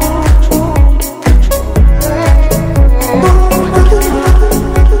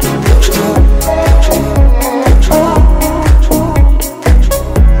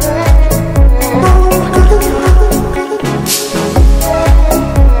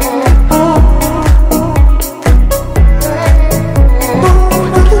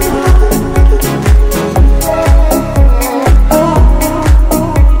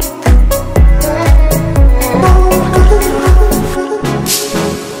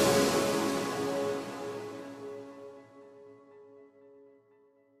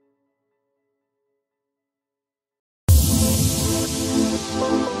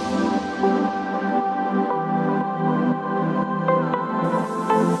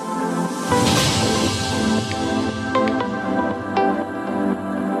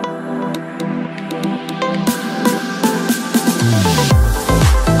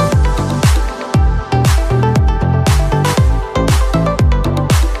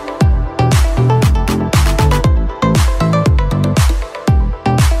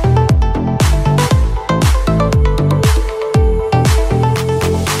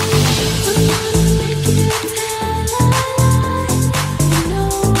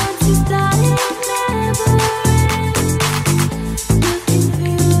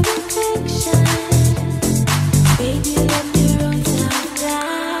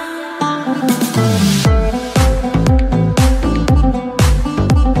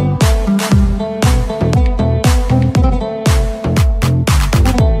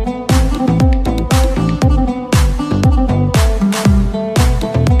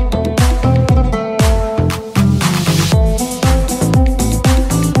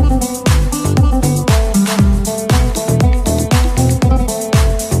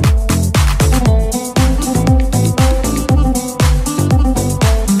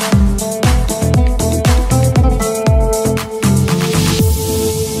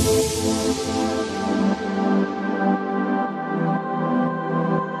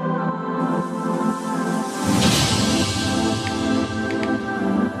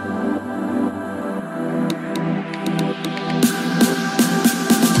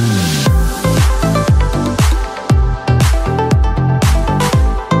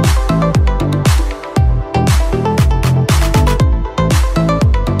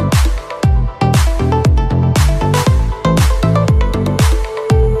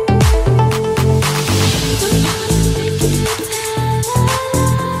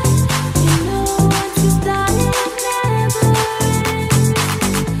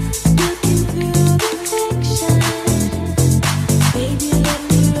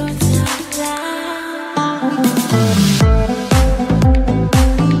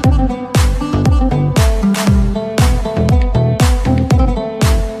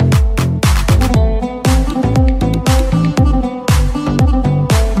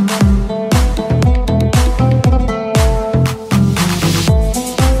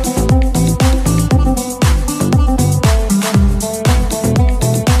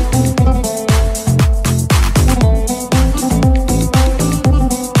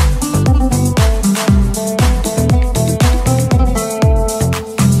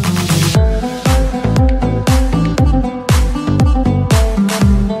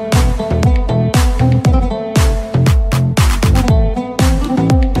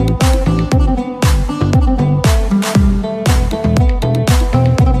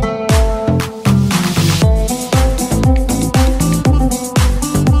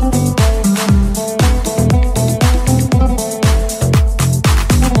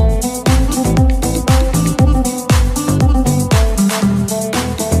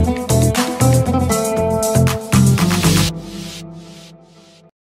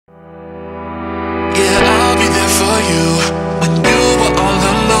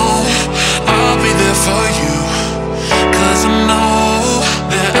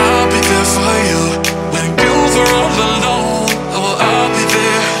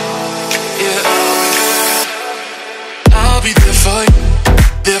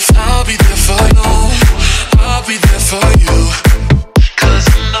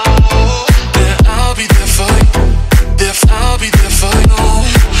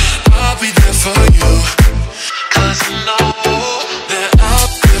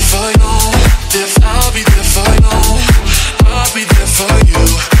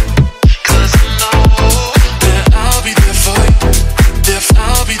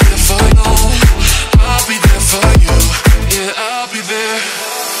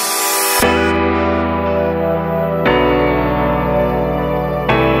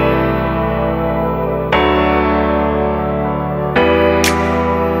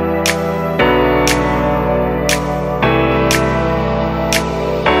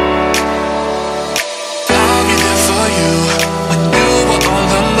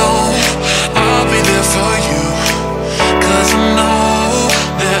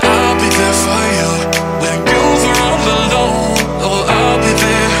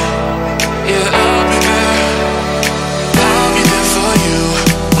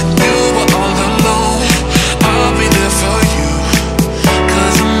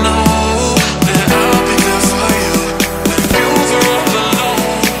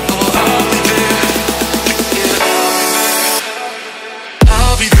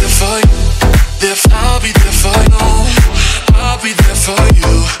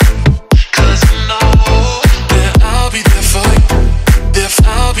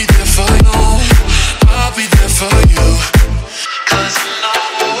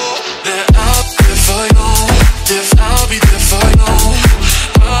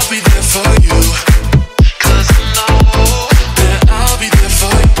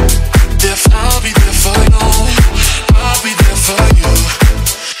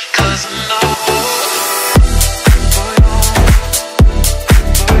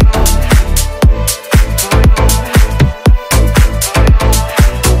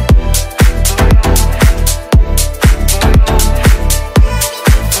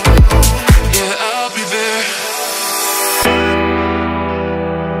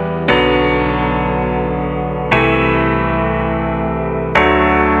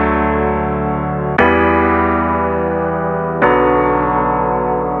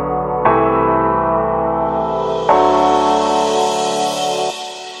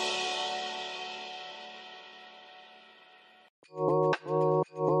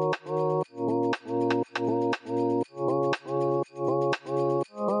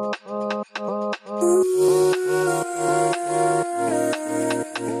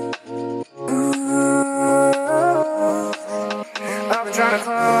 been trying to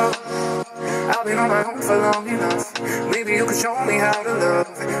call. I've been on my own for long enough. Maybe you could show me how to love.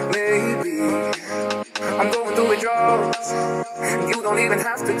 Maybe I'm going through withdrawals. You don't even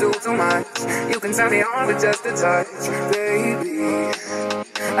have to do too much. You can turn me on with just a touch, baby.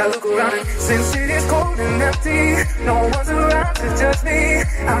 I look around and since it is cold and empty, no one's around to judge me.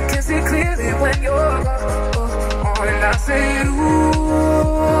 I can see clearly when you're on, and I say, ooh,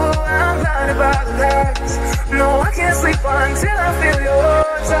 I'm blinded by the lights. No, I can't sleep until I feel your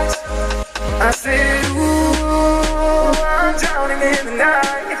touch. I said, ooh, I'm drowning in the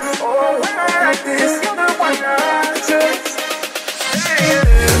night. Oh, when I'm like this, you're the one I trust.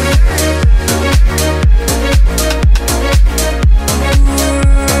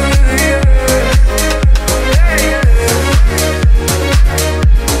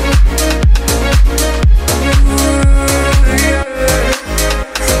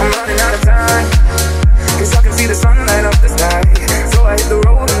 I'm running out of time, 'cause I can see the sun light up the sky. So I hit the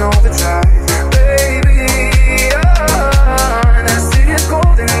road and overdrive, baby. Oh, and that city is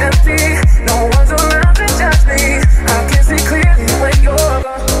cold and empty. No one's around to judge me. I can see clearly when you're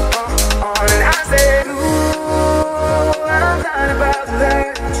on. And I said, ooh, I'm blinded by the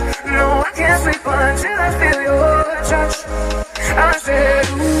lights. No, I can't sleep until I feel your touch. I said,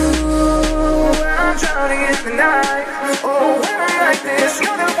 ooh, I'm drowning in the night. Oh, when I'm like this,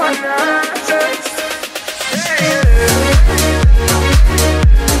 you're the one I trust.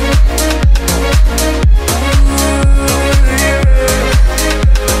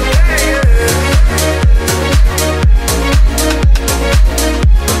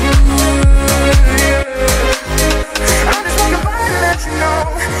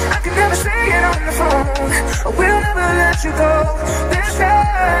 We'll never let you go. This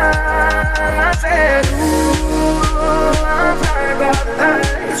time I said, ooh, I'm blinded by the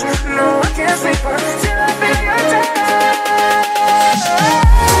lights. No, I can't sleep until I feel your touch.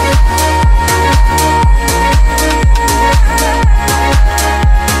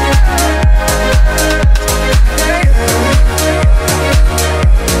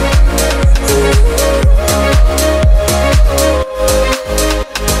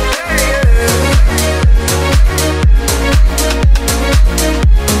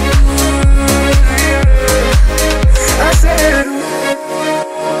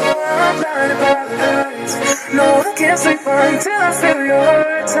 Until I feel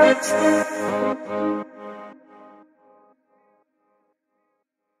your touch.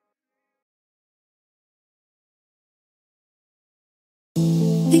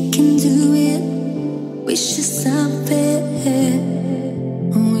 We can do it, we should stop it.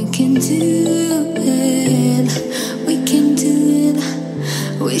 We can do it, we can do it,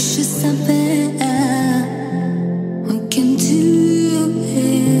 we should stop it. We can do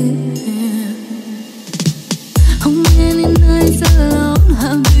it. How many nights alone,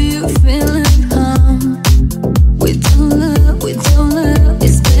 how do you feel at home? Without love,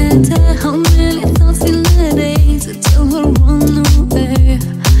 it's better. How many thoughts in the days until we run away?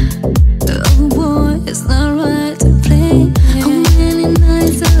 Oh boy, it's not right to play. How many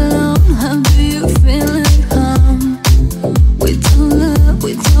nights alone, how do you feel at home?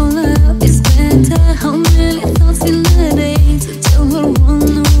 Without love, it's better. How many thoughts in the days until we run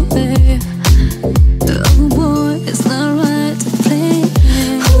away? Oh boy, it's not right to play.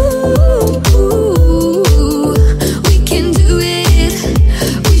 Ooh, ooh, we can do it.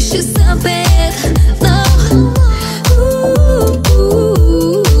 We should stop it. No. Ooh,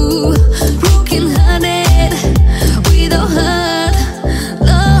 ooh, broken hearted, we don't hurt.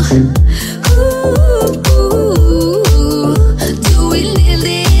 No. Ooh, ooh, do we need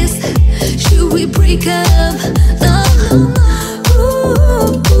this? Should we break up? No.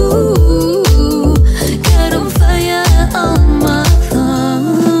 Ooh, ooh, got on fire on my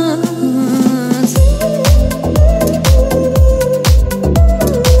thoughts.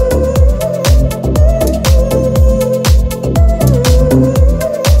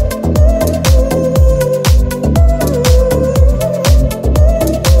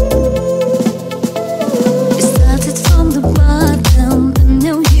 We started from the bottom, and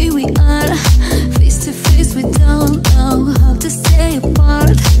now here we are, face to face. We don't know how to stay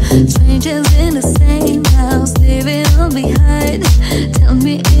apart. Strangers in the same house, leaving all behind. Tell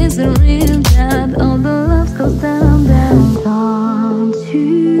me, is it real that all the love goes down, down? Don't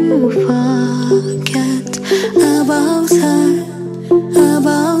you forget about her,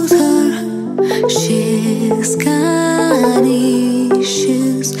 about her. She's got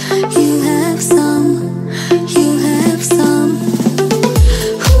issues. You have some, you have some.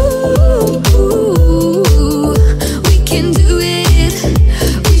 Ooh, ooh, we can do it.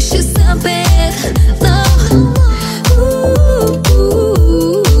 We should stop it. No. Ooh, ooh.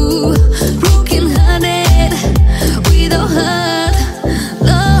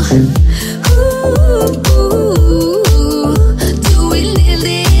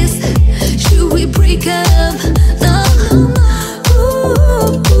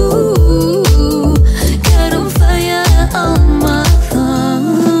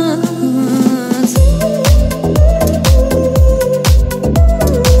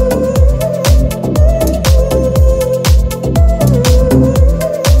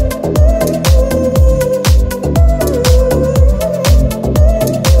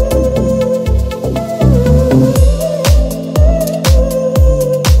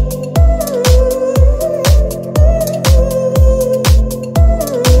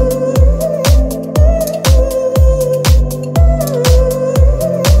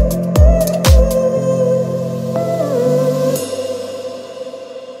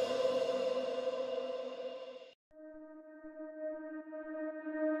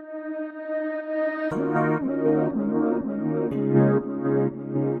 You've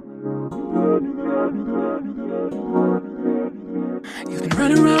been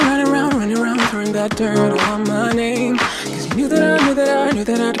running around, throwing that dirt on my name. Cause you knew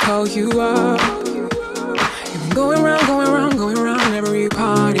that I'd call you up. You've been going around every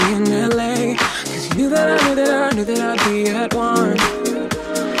party in LA. Cause you knew that I'd be at one.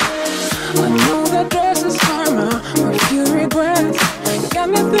 I know that dress is karma, or a few regrets. You got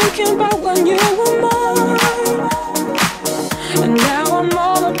me thinking about when you were mine. And now I'm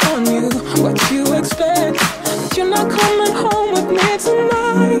all upon you, what you expect? But you're not coming home with me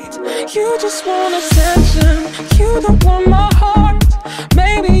tonight. You just want attention, you don't want my heart.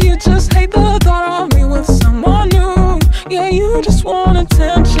 Maybe you just hate the thought of me with someone new. Yeah, you just want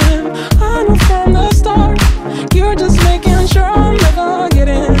attention, I know from the start. You're just making sure I'm never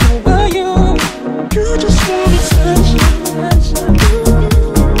getting over you. You just want attention.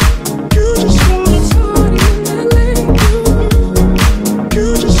 You just want attention.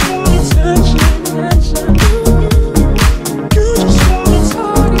 You just want attention. You just want attention. You just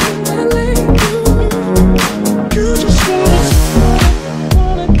want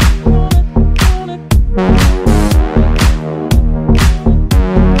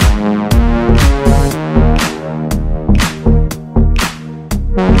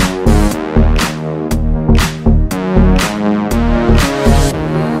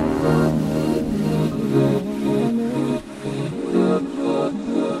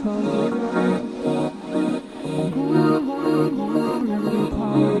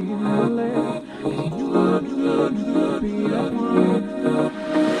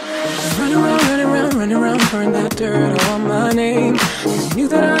running around, throwing that dirt on my name. Cause you knew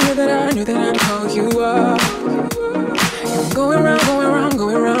that I'd call you up. You've been going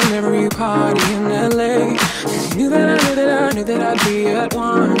around every party in LA. Cause you knew that I'd be at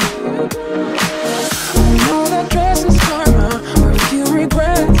one. I know that dress is karma, or a few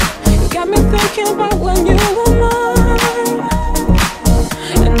regrets. You got me thinking about when you were mine.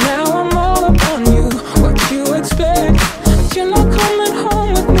 And now I'm all up on you, what you expect? But you're not coming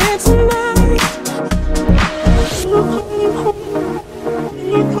home with me tonight.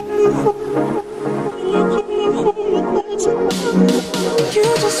 You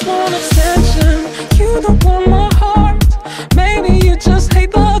just want attention, you don't want my